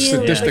sounds like a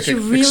sadistic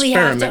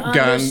experiment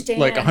gone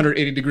like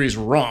 180 degrees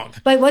wrong.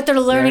 But what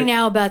they're learning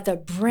now about the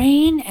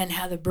brain and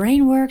how the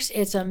brain works,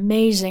 it's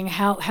amazing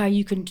how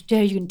you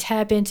can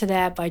tap into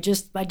that by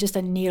just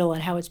a needle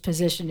and how it's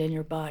positioned in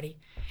your body.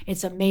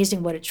 It's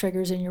amazing what it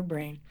triggers in your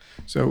brain.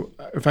 So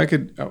if I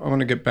could, I want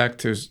to get back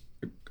to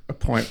a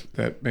point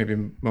that maybe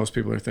most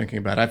people are thinking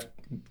about. I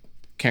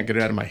can't get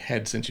it out of my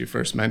head since you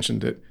first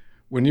mentioned it.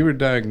 When you were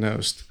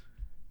diagnosed,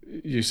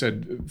 you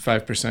said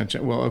 5%.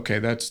 Well, okay,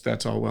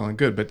 that's all well and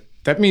good, but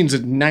that means a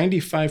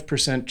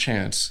 95%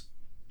 chance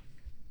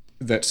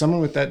that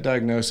someone with that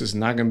diagnosis is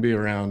not going to be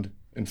around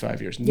in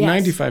 5 years.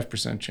 Yes.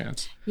 95%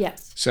 chance.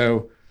 Yes.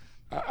 So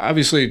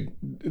obviously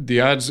the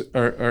odds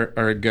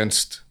are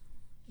against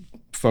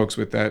folks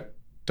with that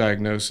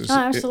diagnosis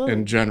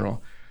in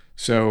general.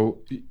 So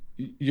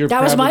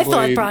that was my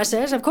thought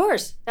process, of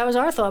course. That was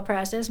our thought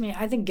process. I mean,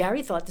 I think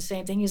Gary thought the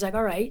same thing. He's like,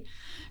 all right,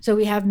 so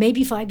we have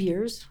maybe 5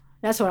 years.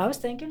 That's what I was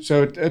thinking.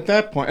 So at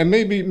that point, and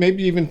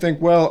maybe even think,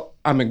 well,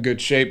 I'm in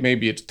good shape.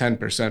 Maybe it's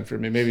 10% for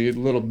me. Maybe a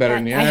little better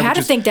than the average. I had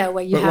to think that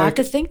way. You have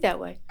to think that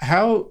way.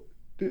 How?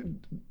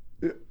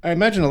 I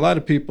imagine a lot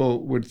of people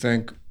would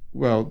think,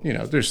 well,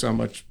 there's so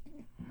much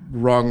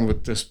wrong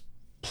with this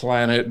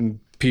planet and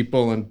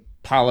people and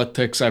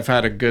politics. I've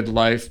had a good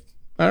life.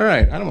 All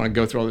right, I don't want to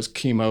go through all this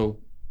chemo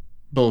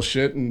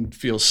bullshit and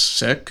feel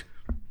sick.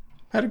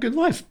 Had a good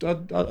life.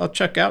 I'll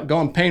check out, go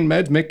on pain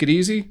meds, make it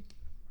easy.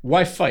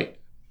 Why fight?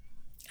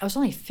 I was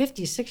only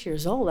 56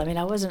 years old. I mean,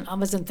 I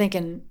wasn't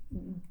thinking,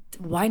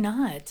 why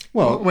not?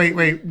 Well, wait.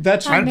 I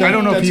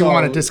don't know if you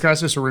want to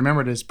discuss this or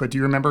remember this, but do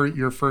you remember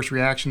your first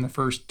reaction the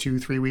first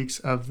 2-3 weeks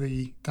of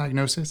the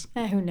diagnosis?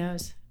 Who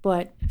knows?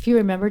 But if you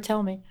remember,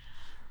 tell me.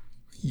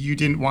 You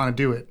didn't want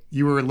to do it.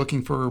 You were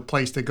looking for a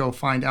place to go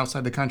find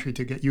outside the country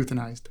to get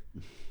euthanized.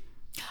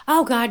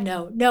 Oh, God,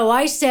 no. No,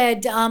 I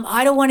said,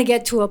 I don't want to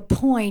get to a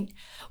point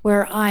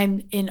where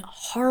I'm in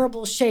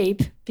horrible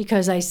shape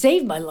because I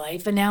saved my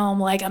life and now I'm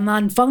like, I'm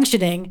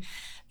non-functioning.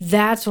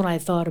 That's what I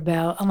thought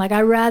about. I'm like,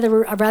 I'd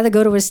rather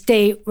go to a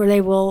state where they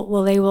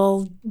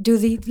will do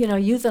the,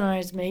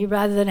 euthanize me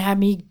rather than have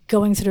me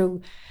going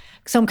through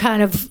some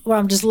kind of, where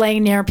I'm just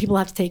laying there and people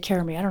have to take care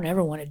of me. I don't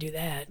ever want to do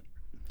that.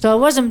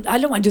 So I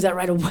didn't want to do that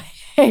right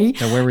away.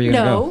 So where were you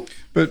going to go?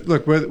 But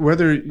look,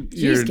 whether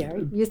you're Jeez,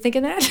 Gary, you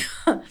thinking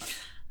that?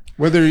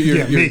 whether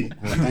you're, me.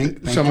 Well,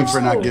 thank you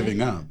for not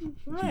giving up.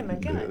 Oh my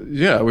God.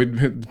 yeah,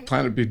 the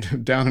planet would be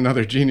down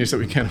another genius that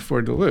we can't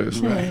afford to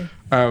lose. Right.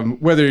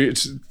 Whether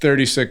it's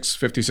 36,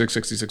 56,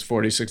 66,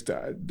 46,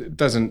 it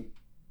doesn't.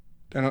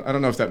 I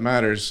don't know if that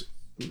matters.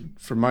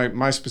 For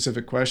my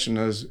specific question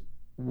is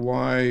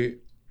why.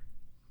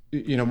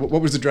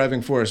 What was the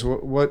driving force?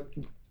 What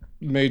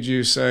made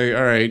you say,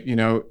 all right,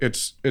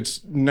 it's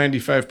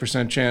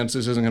 95% chance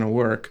this isn't going to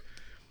work,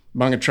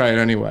 but I'm going to try it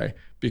anyway?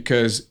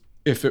 Because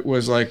if it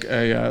was like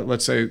a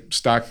let's say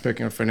stock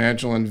picking, a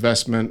financial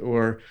investment,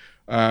 or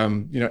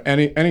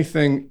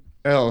anything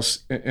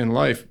else in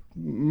life,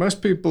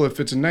 most people, if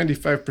it's a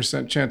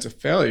 95% chance of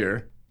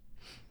failure,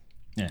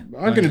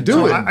 aren't going to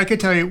do it. I could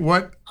tell you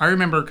what I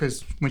remember,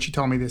 because when she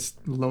told me this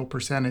low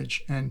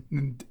percentage,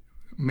 and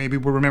maybe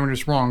we're remembering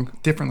this wrong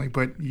differently,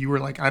 but you were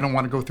like, I don't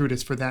want to go through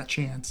this for that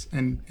chance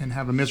and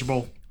have a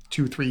miserable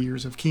 2-3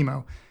 years of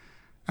chemo.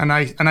 And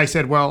I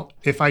said, well,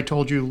 if I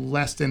told you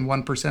less than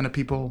 1% of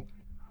people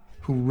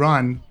who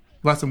run,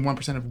 less than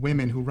 1% of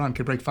women who run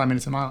could break 5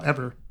 minutes a mile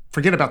ever,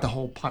 forget about the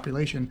whole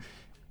population,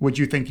 would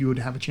you think you would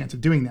have a chance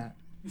of doing that?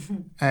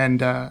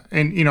 And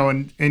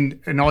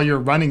all your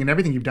running and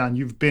everything you've done,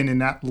 you've been in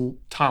that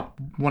top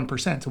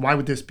 1%. So why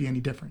would this be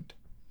any different?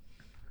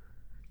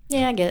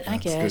 Yeah, I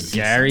guess.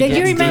 Gary, Did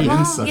you remember?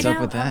 what's up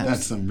with that?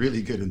 That's some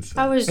really good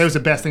insight. It was the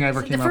best thing I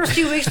ever came the up first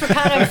with. 2 weeks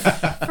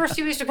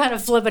were kind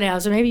of flipping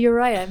out. So maybe you're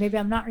right. Maybe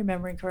I'm not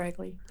remembering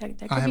correctly. That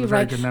could I have be a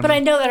very right. good memory. But I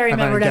know that I have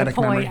remembered at a eidetic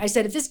point. memory. I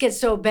said, if this gets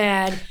so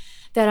bad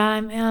that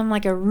I'm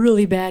like a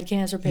really bad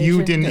cancer patient.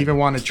 You didn't even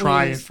want to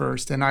try please. it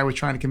first, and I was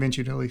trying to convince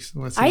you to at least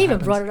let's see I what even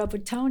happens. brought it up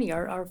with Tony,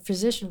 our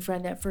physician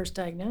friend that first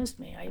diagnosed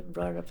me. I even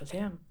brought it up with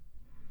him.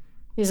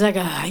 He's like,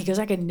 he goes,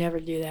 I could never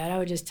do that. I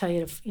would just tell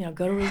you to,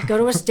 go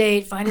to a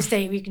state, find a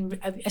state where you can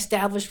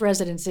establish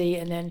residency,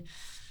 and then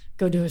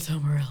go do it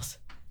somewhere else.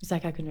 He's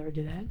like, I could never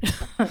do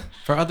that.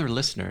 For other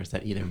listeners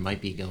that either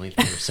might be going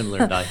through a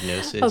similar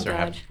diagnosis or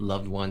have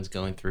loved ones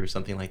going through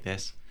something like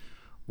this,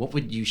 what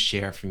would you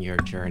share from your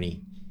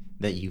journey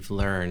that you've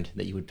learned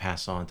that you would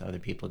pass on to other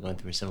people going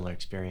through a similar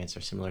experience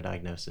or similar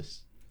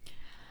diagnosis?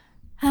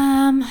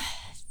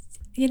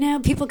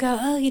 People go,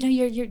 oh,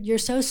 you're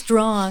so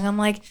strong. I'm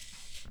like,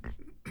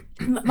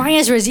 my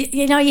answer is,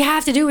 you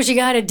have to do what you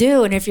got to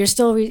do, and if you're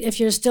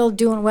still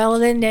doing well,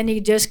 then you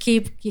just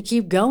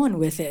keep going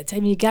with it. I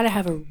mean, you got to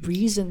have a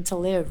reason to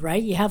live,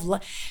 right? You have so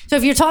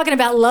if you're talking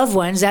about loved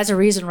ones, that's a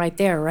reason right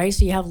there, right?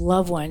 So you have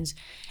loved ones.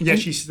 Yeah,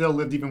 she still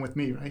lived even with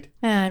me, right?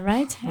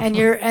 Right,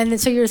 and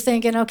so you're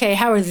thinking, okay,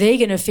 how are they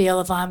going to feel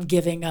if I'm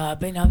giving up?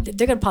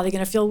 They're probably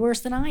going to feel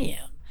worse than I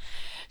am.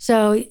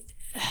 So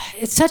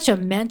it's such a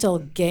mental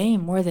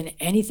game more than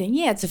anything.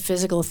 Yeah, it's a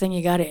physical thing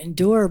you got to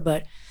endure,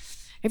 but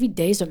every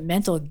day's a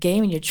mental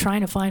game, and you're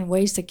trying to find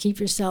ways to keep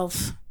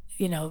yourself,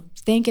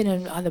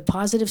 thinking on the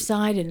positive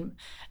side. And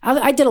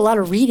I did a lot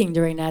of reading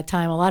during that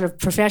time, a lot of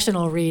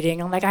professional reading.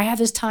 I'm like, I have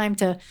this time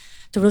to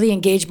really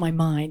engage my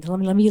mind.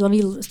 Let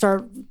me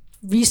start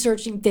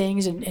researching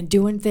things and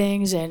doing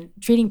things and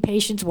treating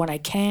patients when I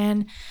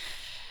can.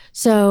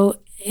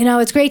 So,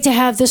 it's great to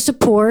have the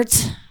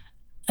support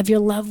of your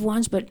loved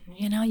ones, but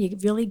you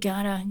really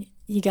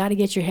gotta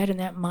get your head in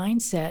that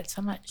mindset. So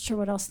I'm not sure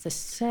what else to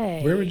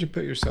say. Where would you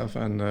put yourself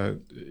on the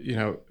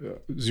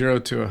 0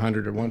 to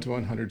 100 or 1 to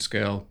 100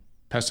 scale?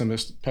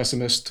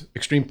 Pessimist,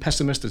 extreme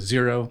pessimist is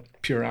 0,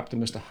 pure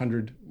optimist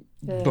 100.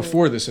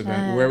 Before this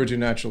event, where would you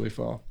naturally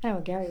fall? I know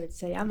what Gary would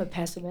say. I'm a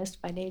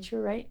pessimist by nature,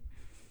 right?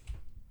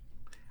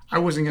 I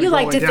wasn't going to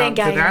like go to down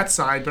think to that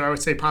side, but I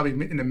would say probably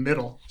in the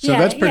middle. So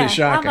that's pretty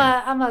shocking.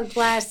 I'm a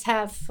glass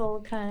half full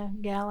kind of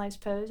gal, I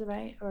suppose,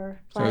 right? Or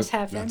glass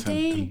half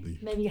empty?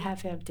 Maybe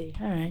half empty.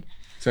 All right.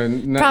 So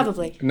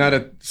probably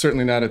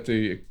certainly not at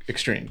the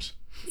extremes.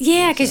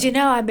 Yeah, because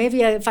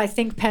maybe if I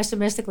think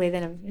pessimistically,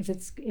 then if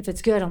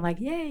it's good, I'm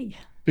like, yay.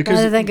 Because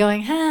rather than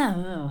going,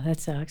 that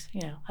sucks.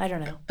 I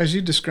don't know. As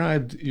you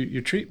described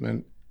your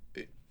treatment,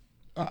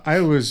 I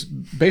was,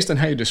 based on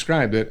how you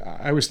described it,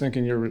 I was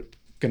thinking you were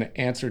going to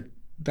answer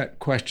that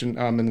question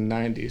in the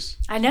 90s.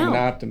 I know. An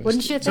optimist.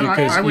 Wouldn't you think?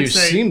 Because I would you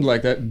say, seemed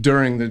like that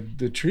during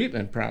the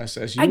treatment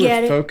process. You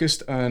were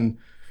focused on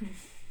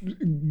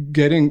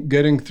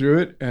getting through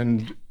it,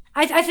 and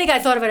I think I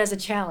thought of it as a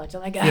challenge.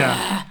 I'm like,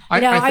 Yeah.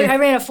 I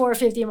ran a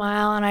 450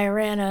 mile, and I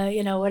ran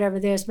a whatever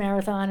this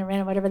marathon, and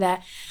ran whatever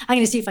that. I'm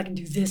going to see if I can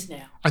do this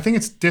now. I think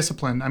it's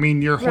discipline. I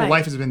mean, your whole Right.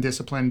 life has been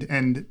disciplined,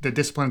 and the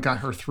discipline got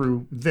her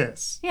through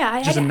this. Yeah,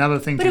 which is another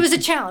thing. But it was a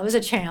challenge. It was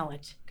a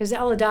challenge because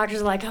all the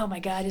doctors are like, "Oh my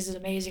God, this is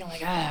amazing." I'm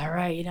like,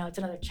 right, it's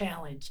another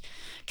challenge.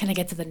 Can I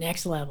get to the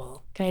next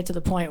level? Can I get to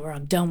the point where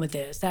I'm done with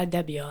this?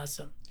 That'd be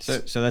awesome.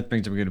 So that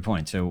brings up a good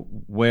point. So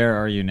where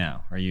are you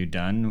now? Are you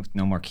done?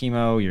 No more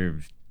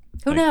chemo?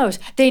 Who knows?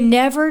 They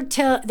never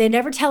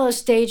tell a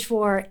stage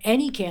 4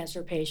 any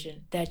cancer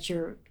patient that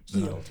you're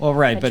healed. Well,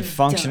 right, that but you're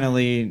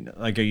functionally,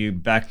 like, are you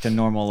back to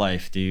normal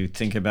life? Do you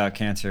think about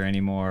cancer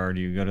anymore? Or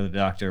do you go to the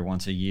doctor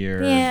once a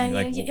year? Yeah,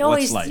 Like, you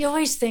what's life?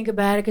 always think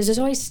about it because there's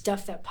always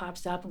stuff that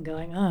pops up and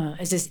going,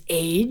 is this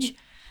age?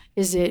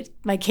 Is it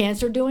my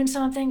cancer doing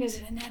something? Is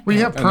it Well,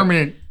 you have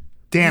permanent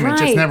damage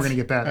that's Right. never going to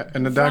get better.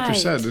 And the doctor Right.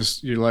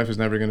 said your life is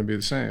never going to be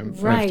the same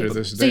right? after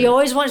this So day. you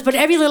always want, but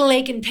every little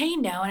ache and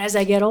pain now. And as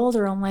I get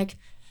older, I'm like,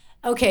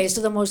 okay. So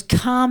the most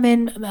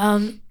common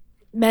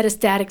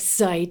metastatic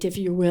site, if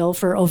you will,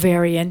 for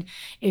ovarian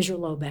is your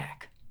low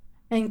back.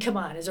 And come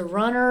on, as a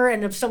runner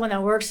and if someone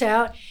that works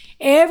out,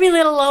 every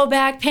little low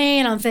back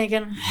pain, I'm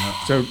thinking,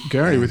 So,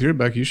 Gary, with your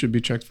back, you should be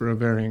checked for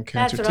ovarian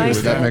cancer what too. I Would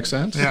that said. make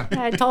sense? Yeah.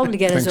 I told him to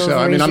get I his think ovaries.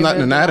 so. I mean, I'm not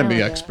an removed a while anatomy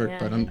ago. expert, Yeah,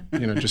 but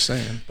I'm just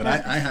saying. But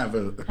I have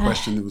a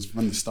question that was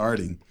from the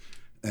starting.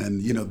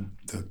 And,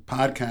 the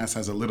podcast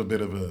has a little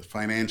bit of a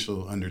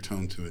financial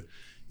undertone to it.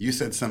 You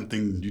said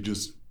something, you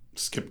just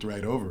skipped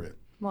right over it.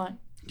 What?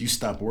 You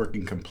stopped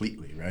working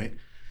completely, right?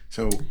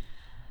 So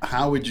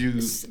how would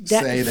you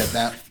say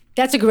that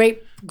That's a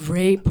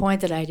great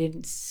point that I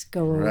didn't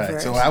go over.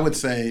 right? So I would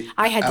say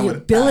I had the would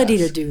ability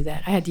to ask, do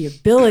that. I had the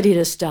ability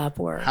to stop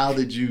work. How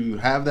did you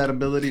have that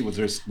ability? Was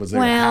there a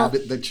Well-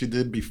 habit that you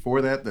did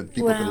before that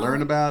people could Well-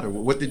 learn about, or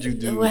what did you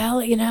do?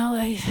 Well,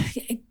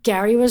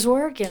 Gary was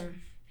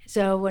working.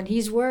 So when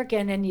he's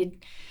working and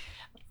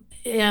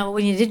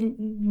when you didn't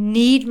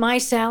need my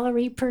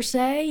salary per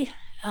se,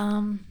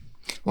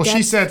 Well, she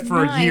That's said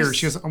for a year, nice.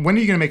 she goes, when are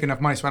you going to make enough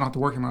money so I don't have to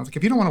work anymore? I was like,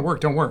 if you don't want to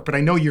work, don't work. But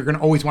I know you're going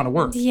to always want to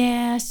work.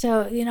 yeah.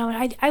 So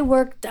I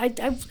worked.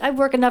 I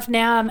work enough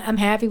now. I'm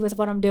happy with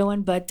what I'm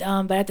doing. But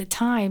at the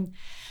time,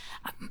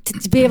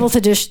 to be able to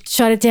just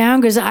shut it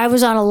down, because I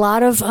was on a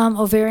lot of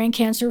ovarian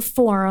cancer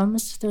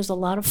forums. There's a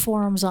lot of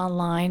forums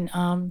online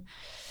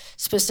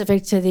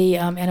specific to the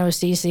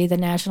NOCC, the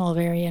National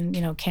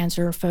Ovarian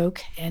Cancer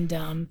folk,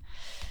 and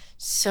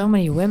so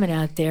many women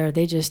out there.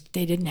 They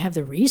didn't have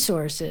the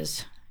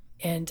resources.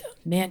 And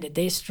man, did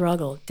they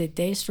struggle. Did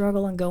they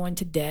struggle and go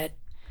into debt?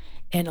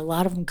 And a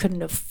lot of them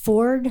couldn't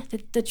afford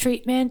the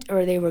treatment,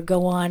 or they would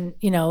go on,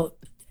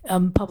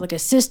 public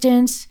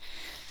assistance,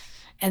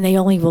 and they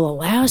only will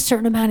allow a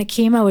certain amount of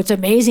chemo. It's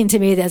amazing to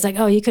me that's like,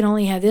 oh, you can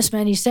only have this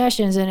many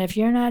sessions, and if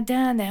you're not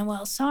done, then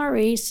well,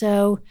 sorry.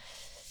 So,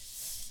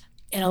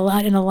 and a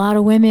lot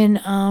of women,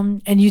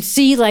 and you'd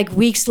see like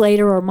weeks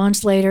later or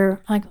months later,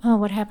 like, oh,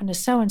 what happened to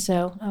so and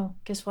so? Oh,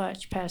 guess what?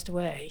 She passed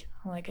away.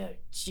 I'm like, oh,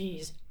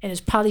 geez. And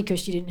it's probably because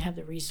she didn't have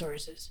the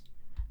resources.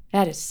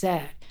 That is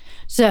sad.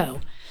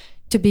 So,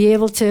 to be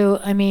able to,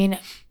 I mean,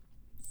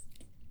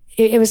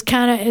 it was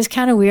kind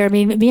of weird. I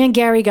mean, me and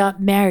Gary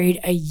got married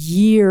a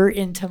year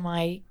into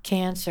my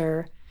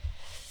cancer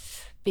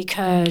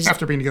because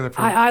After being together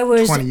for I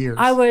was 20 years.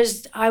 I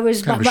was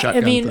Kind of a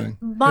shotgun thing.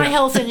 my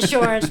health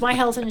insurance. My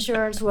health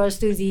insurance was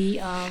through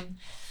the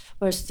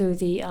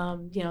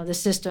the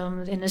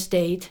system in the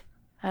state.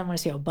 I don't want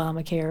to say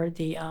Obamacare.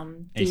 The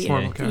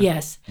ACA.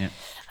 yes,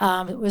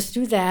 Yeah. it was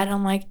through that.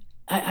 I'm like,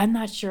 I'm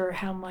not sure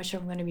how much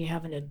I'm going to be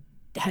having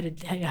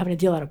to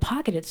deal out of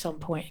pocket at some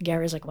point. And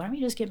Gary's like, why don't we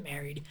just get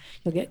married?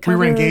 You'll get we covered.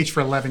 were engaged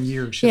for 11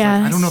 years. She's Yeah.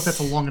 like, I don't know if that's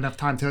a long enough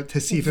time to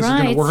see if this is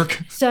going Right. to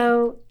work.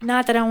 So,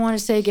 not that I want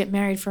to say get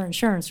married for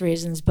insurance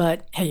reasons,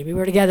 but hey, we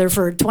were together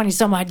for 20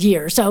 some odd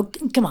years. So,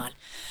 come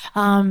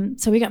on.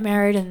 So we got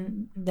married,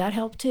 and that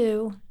helped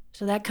too.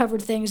 So that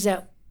covered things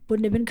that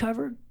wouldn't have been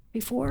covered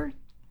before.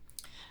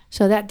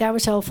 So that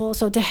was helpful.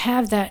 So to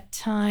have that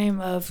time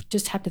of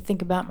just have to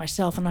think about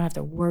myself and not have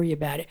to worry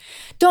about it.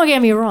 Don't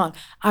get me wrong.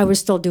 I was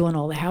still doing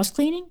all the house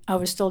cleaning. I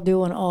was still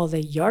doing all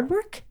the yard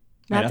work.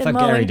 Right, I the thought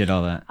mowing. Gary did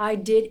all that. I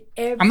did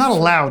everything. I'm not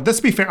allowed. Let's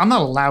be fair. I'm not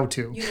allowed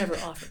to. You never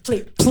offered.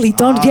 Please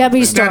don't get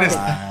me started.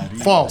 That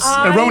is false.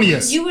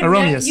 Erroneous. You would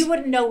Erroneous. you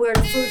wouldn't know where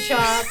to food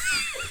shop.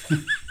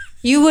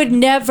 You would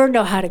never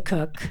know how to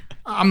cook.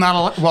 I'm not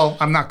allowed. Well,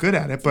 I'm not good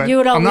at it, but You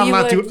would I'm not you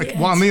allowed to. would- Like,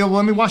 well,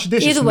 let me wash the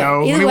dishes. Either way,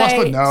 No. either Let me wash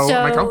way, the no. So,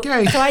 I'm like,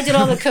 okay. So I did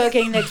all the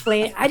cooking, the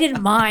explaining. I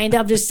didn't mind.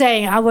 I'm just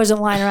saying I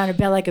wasn't lying around in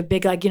bed like a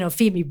big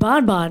feed me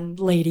bonbon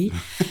lady.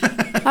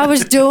 I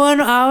was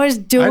doing. I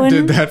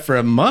did that for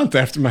a month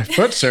after my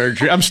foot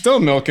surgery. I'm still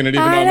milking it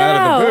even though I'm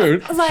out of the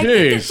boot. Like,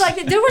 Jeez. it's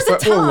like there was a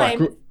But, well, time,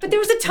 look, but there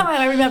was a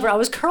time I remember I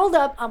was curled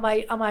up on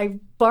my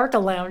Barca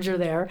lounger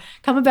there,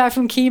 coming back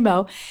from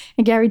chemo,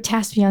 and Gary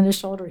tapped me on the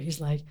shoulder. He's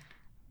like,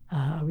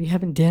 "Are we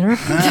having dinner?"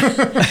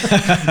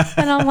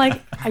 And I'm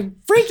like, "Are you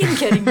freaking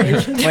kidding me?"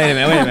 Wait a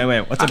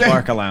minute. What's a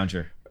Barca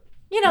lounger?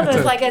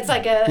 It's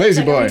like a Lazy it's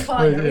like boy. a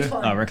recliner, Yeah.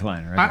 recliner. Oh,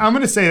 recliner. I'm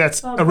going to say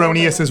that's Oh,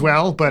 erroneous okay. as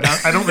well, but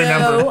I don't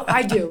remember. No,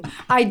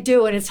 I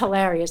do, and it's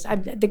hilarious.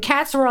 The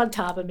cats were on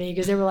top of me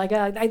because they were like,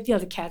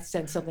 the cats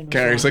said something. was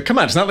Gary's wrong. like, come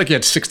on, it's not like you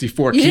had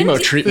 64 You chemo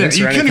didn't- treatments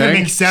you or couldn't anything.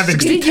 even make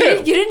 70.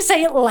 You didn't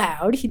say it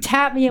loud. He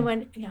tapped me and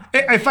went,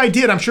 If I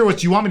did, I'm sure what,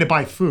 do you want me to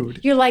buy food?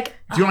 You're like,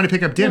 Do you want me to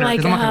pick up dinner? You're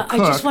Because like, I'm not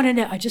going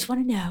to I cook. just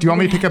want to know. Do you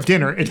want me to pick up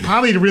dinner? It's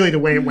probably really the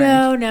way it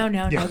went.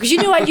 No. Because you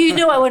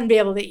knew I wouldn't be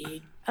able to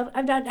eat.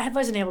 I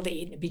wasn't able to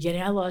eat in the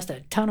beginning. I lost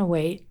a ton of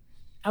weight.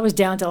 I was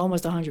down to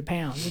almost 100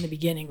 pounds in the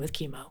beginning with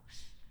chemo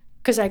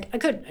because I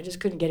couldn't. I just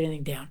couldn't get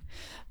anything down.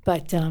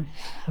 But are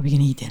we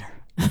gonna eat dinner?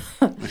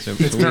 It's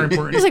very I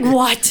important. was like,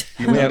 what?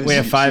 We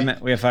have 5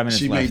 minutes. We have 5 minutes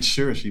She left. made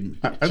sure she.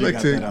 I'd like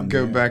got that to on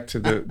go there. back to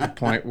the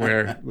point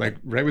where, like,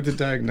 right with the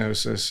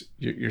diagnosis,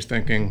 you're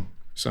thinking,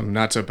 some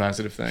not so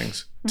positive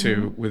things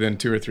to within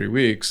 2 or 3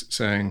 weeks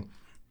saying,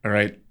 all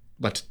right,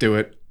 let's do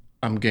it.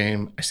 I'm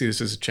game. I see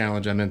this as a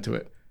challenge. I'm into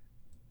it.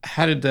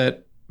 How did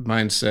that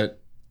mindset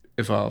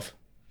evolve?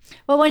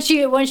 Well, once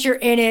you're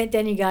in it,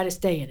 then you got to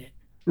stay in it.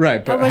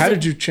 Right, but how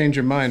did you change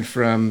your mind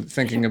from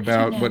thinking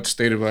about what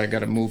state have I got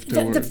to move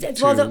to?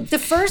 The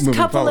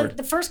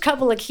first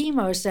couple of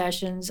chemo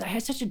sessions, I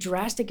had such a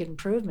drastic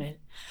improvement.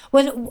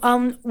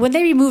 When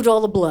they removed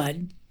all the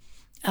blood,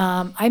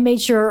 I made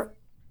sure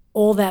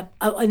all that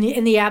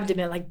in the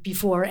abdomen, like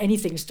before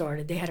anything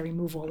started, they had to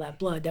remove all that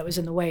blood that was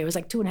in the way. It was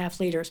like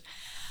 2.5 liters.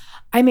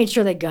 I made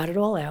sure they got it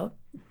all out,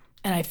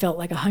 and I felt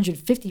like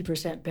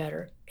 150%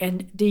 better.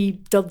 And the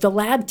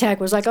lab tech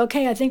was like,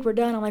 okay, I think we're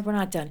done. I'm like, we're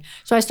not done.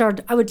 So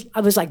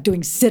I was like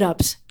doing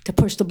sit-ups to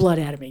push the blood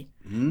out of me.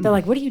 They're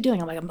like, what are you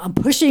doing? I'm like, I'm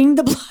pushing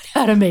the blood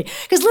out of me.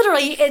 Because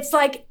literally, it's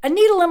like a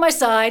needle in my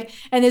side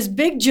and this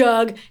big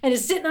jug, and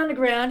it's sitting on the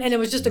ground, and it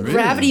was just a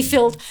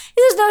gravity-filled. It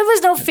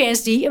was no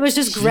fancy. It was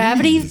just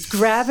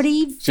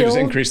gravity-filled. So just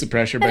increase the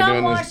pressure by doing this.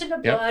 And I'm washing the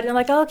blood, and I'm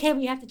like, okay,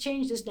 we have to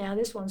change this now.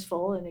 This one's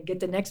full, and then get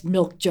the next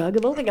milk jug.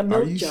 It looked like a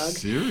milk jug.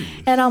 Serious?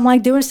 And I'm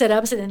like doing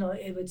sit-ups, and then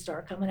it would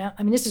start coming out.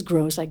 I mean, this is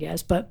gross, I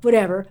guess, but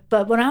whatever.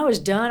 But when I was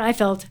done, I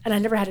felt, and I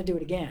never had to do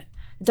it again.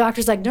 The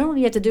doctor's like, normally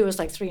you have to do this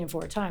like 3 and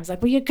 4 times.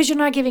 Like, well, because you're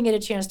not giving it a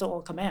chance to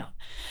all come out.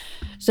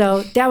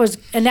 So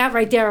that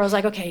right there, I was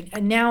like, okay,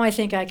 and now I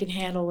think I can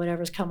handle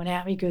whatever's coming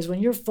at me, because when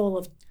you're full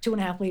of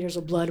 2.5 liters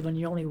of blood, when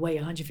you only weigh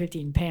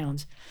 115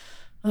 pounds,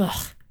 I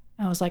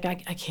was like, I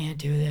can't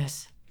do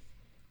this.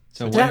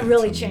 So that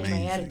really changed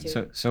my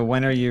attitude. So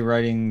when are you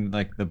writing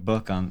like the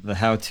book on the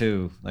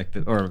how-to, like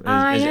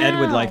as Ed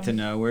would like to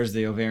know, where's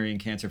the ovarian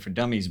cancer for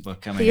dummies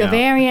book coming out? The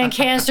ovarian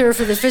cancer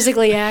for the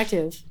physically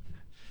active.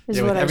 With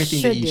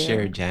everything that you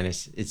shared,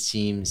 Janice, it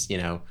seems,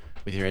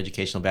 with your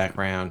educational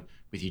background,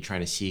 with you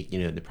trying to seek,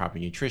 the proper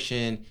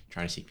nutrition,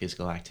 trying to seek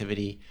physical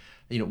activity,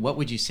 what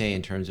would you say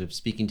in terms of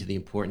speaking to the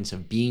importance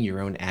of being your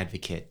own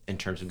advocate in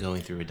terms of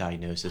going through a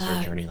diagnosis or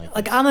a journey like this?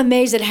 Like, I'm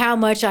amazed at how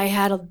much I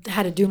had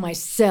to do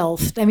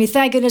myself. I mean,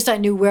 thank goodness I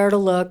knew where to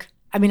look.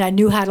 I mean, I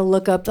knew how to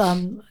look up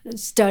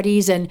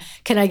studies and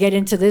can I get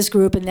into this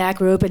group and that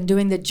group, and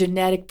doing the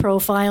genetic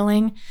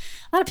profiling.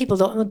 A lot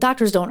of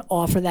doctors don't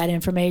offer that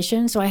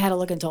information, so I had to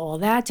look into all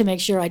that to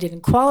make sure I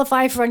didn't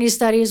qualify for any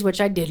studies,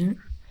 which I didn't.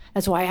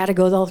 That's why I had to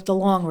go the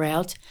long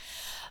route.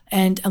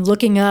 And I'm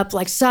looking up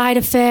like side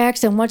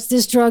effects and what's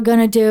this drug going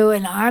to do,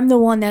 and I'm the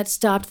one that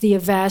stopped the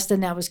Avastin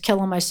that was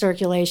killing my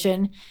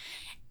circulation.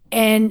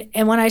 And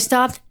when I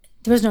stopped,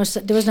 there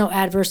was no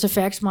adverse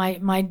effects.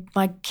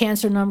 My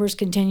cancer numbers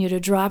continue to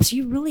drop. So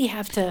you really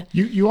have to.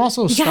 You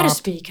also got to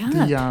speak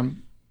up.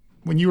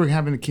 When you were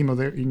having the chemo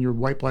there and your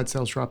white blood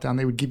cells dropped down,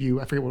 they would give you,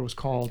 I forget what it was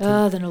called.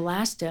 Oh, the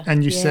Neulasta.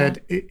 And you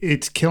said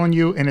it's killing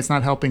you and it's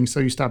not helping,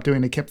 so you stopped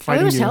doing it. It kept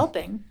fighting you. It was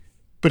helping.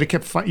 But you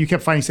kept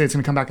fighting, saying it's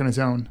going to come back on its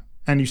own,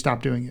 and you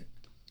stopped doing it.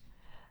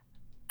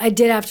 I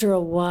did after a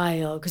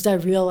while, because I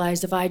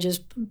realized if I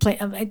just play,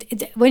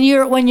 when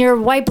your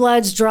white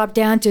bloods drop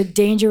down to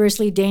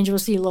dangerously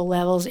low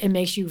levels, it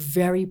makes you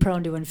very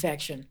prone to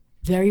infection,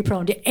 very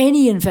prone to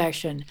any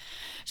infection.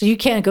 So you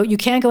can't go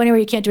anywhere.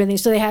 You can't do anything.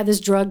 So they have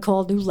this drug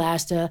called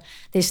Neulasta.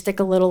 They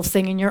stick a little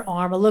thing in your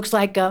arm. It looks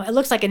like an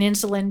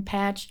insulin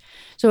patch.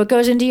 So it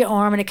goes into your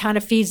arm and it kind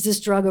of feeds this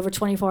drug over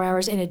 24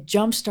 hours, and it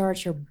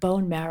jumpstarts your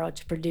bone marrow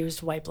to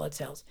produce white blood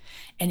cells,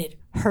 and it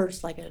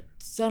hurts like a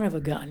son of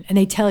a gun. And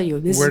they tell you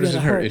this is going to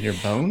hurt. Where does it hurt? In your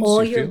bones?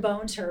 All your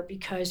bones hurt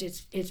because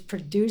it's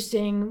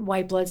producing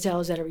white blood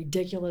cells at a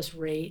ridiculous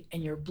rate,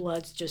 and your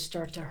bloods just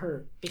start to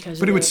hurt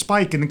But it would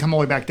spike and then come all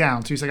the way back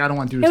down. So he's like, I don't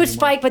want to do this. It would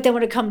spike, but then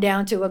would it come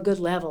down to a good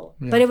level.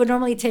 Yeah. But it would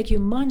normally take you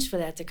months for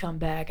that to come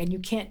back, and you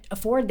can't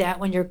afford that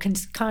when you're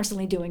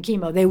constantly doing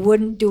chemo. They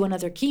wouldn't do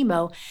another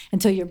chemo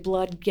until your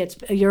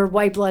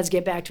white bloods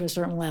get back to a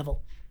certain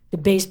level, the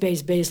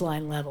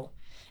baseline level,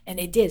 and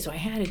they did. So I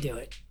had to do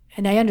it.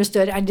 And I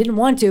understood. I didn't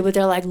want to, but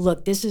they're like,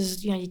 look, this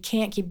is, you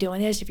can't keep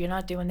doing this if you're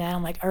not doing that.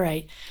 I'm like, all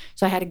right.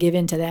 So I had to give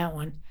in to that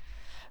one.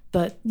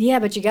 But you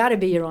got to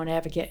be your own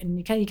advocate, and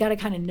you got to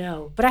kind of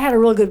know. But I had a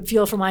real good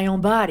feel for my own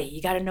body.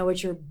 You got to know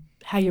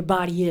how your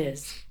body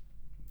is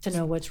to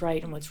know what's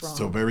right and what's wrong.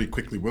 So very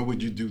quickly, what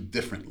would you do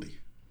differently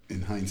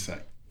in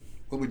hindsight?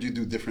 What would you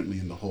do differently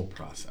in the whole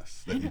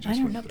process that you just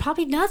went through?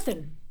 Probably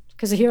nothing,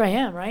 because here I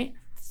am, right?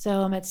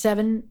 So I'm at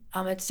 7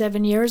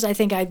 years. I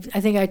think I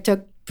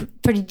took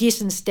pretty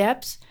decent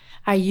steps.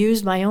 I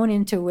used my own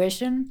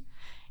intuition.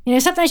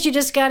 Sometimes you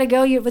just got to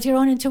go with your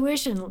own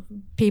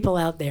intuition, people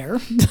out there,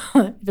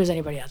 if there's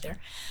anybody out there.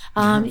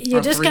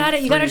 You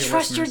got to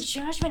trust your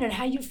judgment and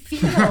how you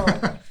feel.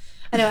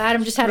 I know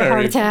Adam just had a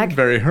heart attack.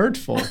 Very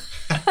hurtful.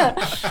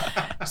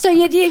 So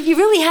you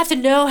really have to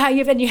know how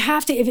you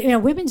have to.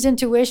 Women's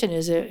intuition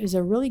is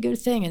a really good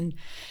thing. And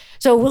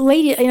so,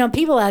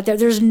 people out there,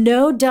 there's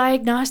no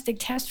diagnostic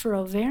test for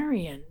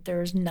ovarian.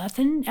 There's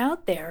nothing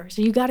out there.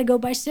 So you got to go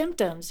by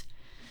symptoms.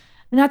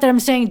 not that I'm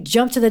saying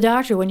jump to the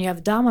doctor when you have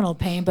abdominal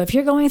pain, but if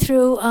you're going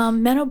through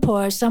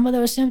menopause, some of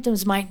those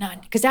symptoms might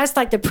not, because that's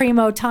like the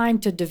primo time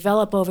to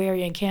develop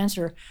ovarian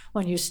cancer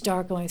when you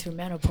start going through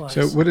menopause.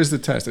 So what is the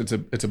test?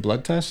 It's a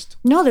blood test?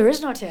 No, there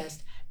is no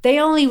test. They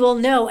only will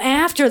know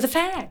after the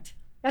fact.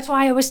 That's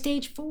why I was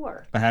stage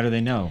 4. But how do they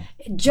know?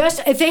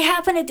 Just if they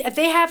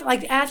have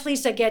like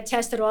athletes that get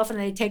tested often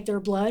and they take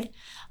their blood,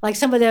 like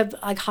some of the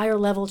like higher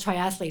level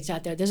triathletes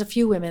out there. There's a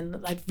few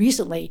women like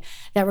recently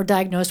that were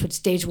diagnosed with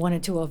stage 1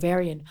 and 2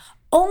 ovarian,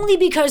 only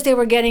because they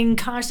were getting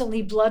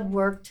constantly blood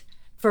worked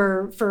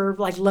for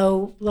like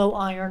low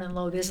iron and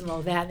low this and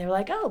low that, and they're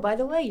like, oh, by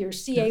the way, your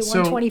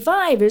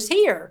CA-125 is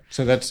here.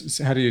 So that's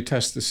how do you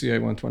test the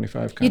CA-125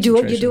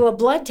 concentration? You do a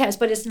blood test,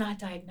 but it's not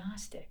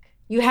diagnostic.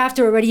 You have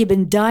to already have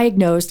been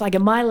diagnosed. Like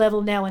at my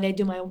level now, when they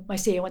do my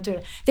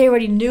CA-125, they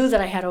already knew that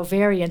I had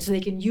ovarian, so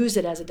they can use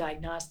it as a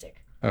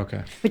diagnostic.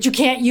 Okay. But you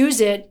can't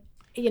use it,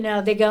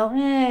 they go,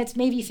 it's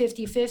maybe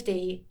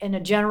 50-50 in a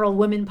general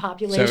women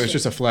population. So it's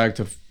just a flag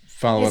to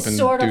follow up and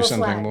sort of do a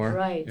something flag, more?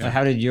 right. So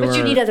how did your... But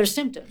you need other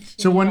symptoms.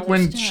 So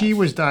when she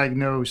was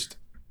diagnosed,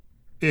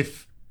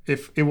 if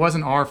it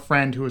wasn't our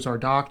friend who was our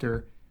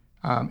doctor,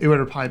 it would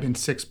have probably been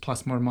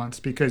 6+ more months,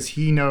 because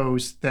he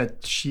knows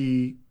that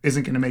she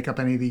isn't going to make up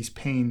any of these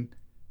pain.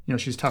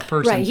 She's a tough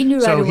person. Right, he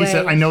knew so right away. He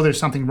said, I know there's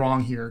something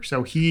wrong here.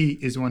 So he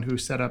is the one who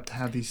set up to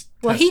have these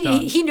Well, tests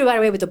done. he knew right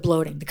away with the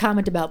bloating, the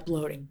comment about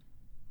bloating.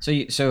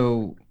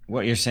 So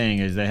what you're saying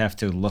is they have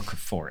to look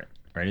for it,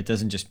 right? It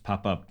doesn't just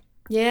pop up.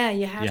 Yeah,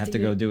 you have to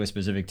go do a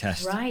specific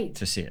test right.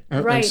 to see it.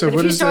 Right, so but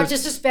if you start that?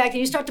 to suspect and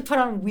you start to put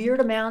on weird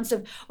amounts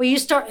of,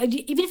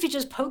 even if you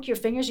just poke your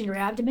fingers in your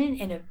abdomen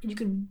and you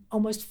can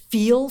almost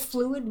feel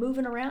fluid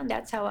moving around,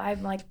 that's how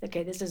I'm like,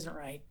 okay, this isn't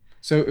right.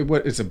 So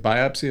it's a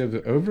biopsy of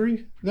the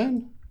ovary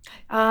then?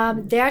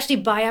 They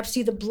actually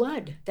biopsy the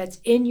blood that's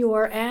in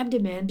your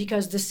abdomen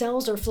because the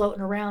cells are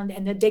floating around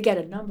and they get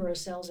a number of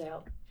cells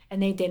out.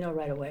 And they know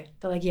right away.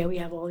 They're like, yeah, we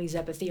have all these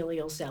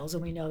epithelial cells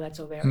and we know that's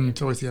ovarian.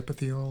 It's always the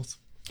epithelials.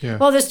 Yeah.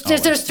 Well, there's 3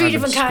 I've different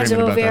been kinds of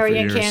screaming about that for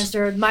ovarian years.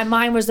 cancer.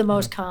 Mine was the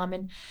most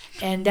common,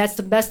 and that's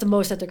the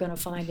most that they're going to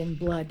find in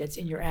blood that's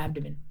in your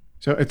abdomen.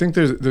 So I think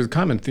there's a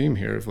common theme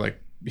here of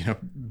like,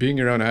 being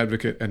your own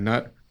advocate and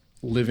not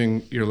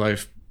living your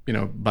life,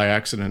 by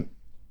accident,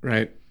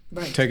 right?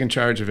 Right. Taking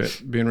charge of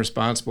it, being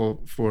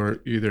responsible for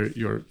either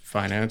your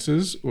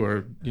finances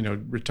or,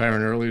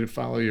 retiring early to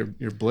follow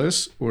your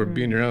bliss, or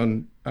being your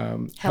own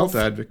health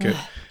advocate.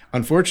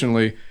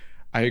 Unfortunately,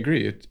 I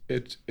agree.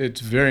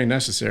 It's very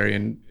necessary.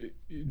 And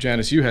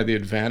Janice, you had the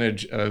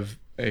advantage of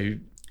a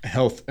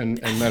health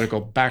and medical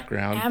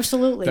background.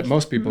 Absolutely. That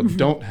most people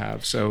don't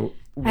have. So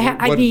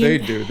what do they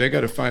do? They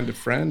got to find a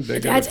friend.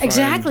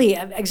 Exactly.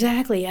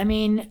 I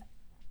mean,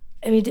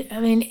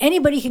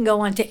 anybody can go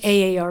onto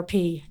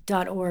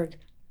AARP.org.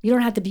 You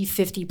don't have to be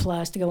 50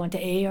 plus to go onto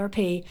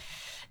AARP.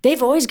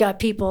 They've always got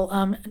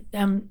people,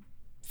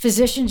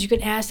 physicians you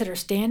can ask that are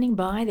standing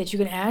by that you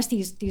can ask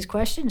these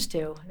questions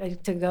to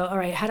go, all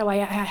right, how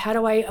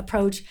do I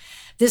approach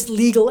this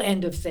legal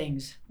end of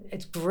things?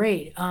 It's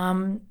great.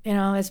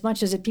 As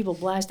much as people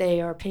blast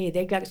AARP,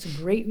 they've got some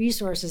great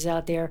resources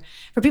out there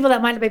for people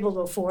that might not be able to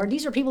afford.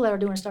 These are people that are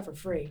doing stuff for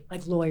free,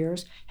 like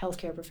lawyers,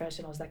 healthcare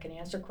professionals that can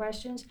answer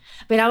questions.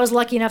 But I was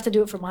lucky enough to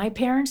do it for my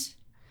parents.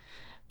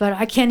 But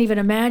I can't even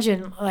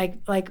imagine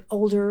like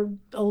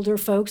older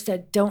folks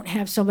that don't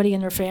have somebody in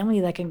their family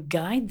that can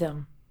guide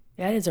them.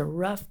 That is a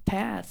rough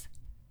path.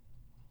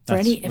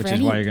 Which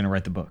is why you're going to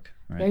write the book.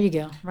 Right? There you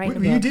go.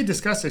 You did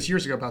discuss this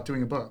years ago about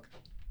doing a book.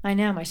 I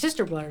know. My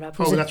sister brought it up.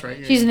 That's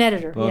right. She's an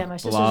editor. Book, my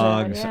sister's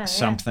blog,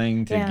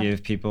 something to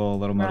give people a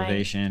little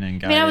motivation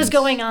and guidance. I mean, I was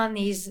going on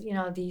these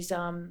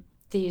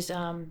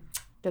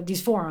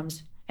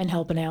forums and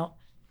helping out,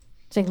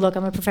 saying, "Look,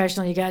 I'm a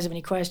professional. You guys have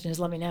any questions?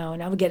 Let me know."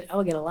 And I would get a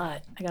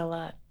lot. I got a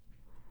lot.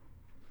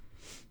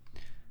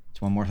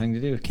 It's one more thing to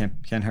do.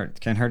 Can't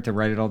hurt to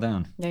write it all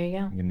down. There you go.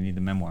 You're gonna need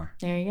the memoir.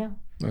 There you go.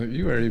 Well,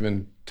 you are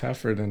even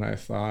tougher than I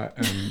thought,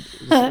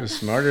 and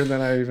smarter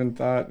than I even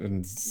thought, and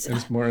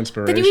it's more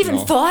inspirational. Did you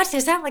even thought?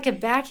 Is that like a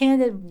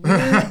backhanded something?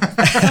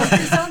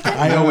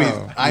 I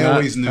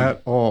always knew.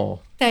 At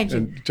all. Thank you.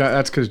 And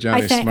that's because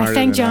Johnny's smarter I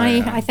thank than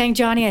Johnny. I am. I thank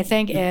Johnny. I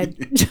thank Ed.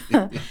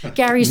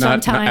 Gary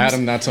sometimes.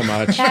 Adam, not so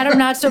much. Adam,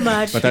 not so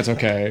much. But that's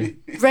okay.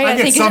 Ray,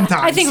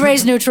 I think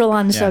Ray's neutral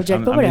on the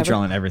subject, but whatever. I'm neutral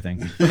on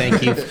everything.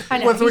 Thank you. I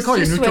know. What do we call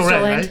you? Neutral Ray,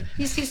 right?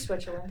 He's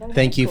Switzerland.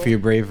 Thank you for your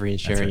bravery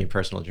and sharing your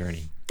personal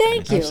journey.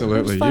 Thank you.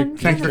 Absolutely.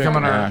 Thank you for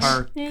coming on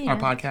our Yeah.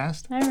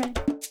 podcast. All right.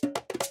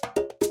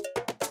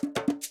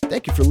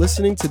 Thank you for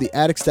listening to the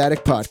Attic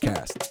Static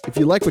Podcast. If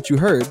you like what you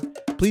heard,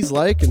 please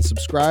like and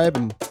subscribe,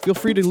 and feel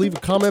free to leave a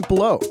comment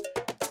below.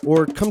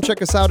 Or come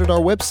check us out at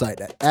our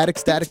website at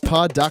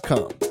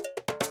atticstaticpod.com.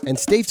 And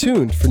stay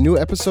tuned for new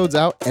episodes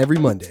out every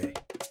Monday.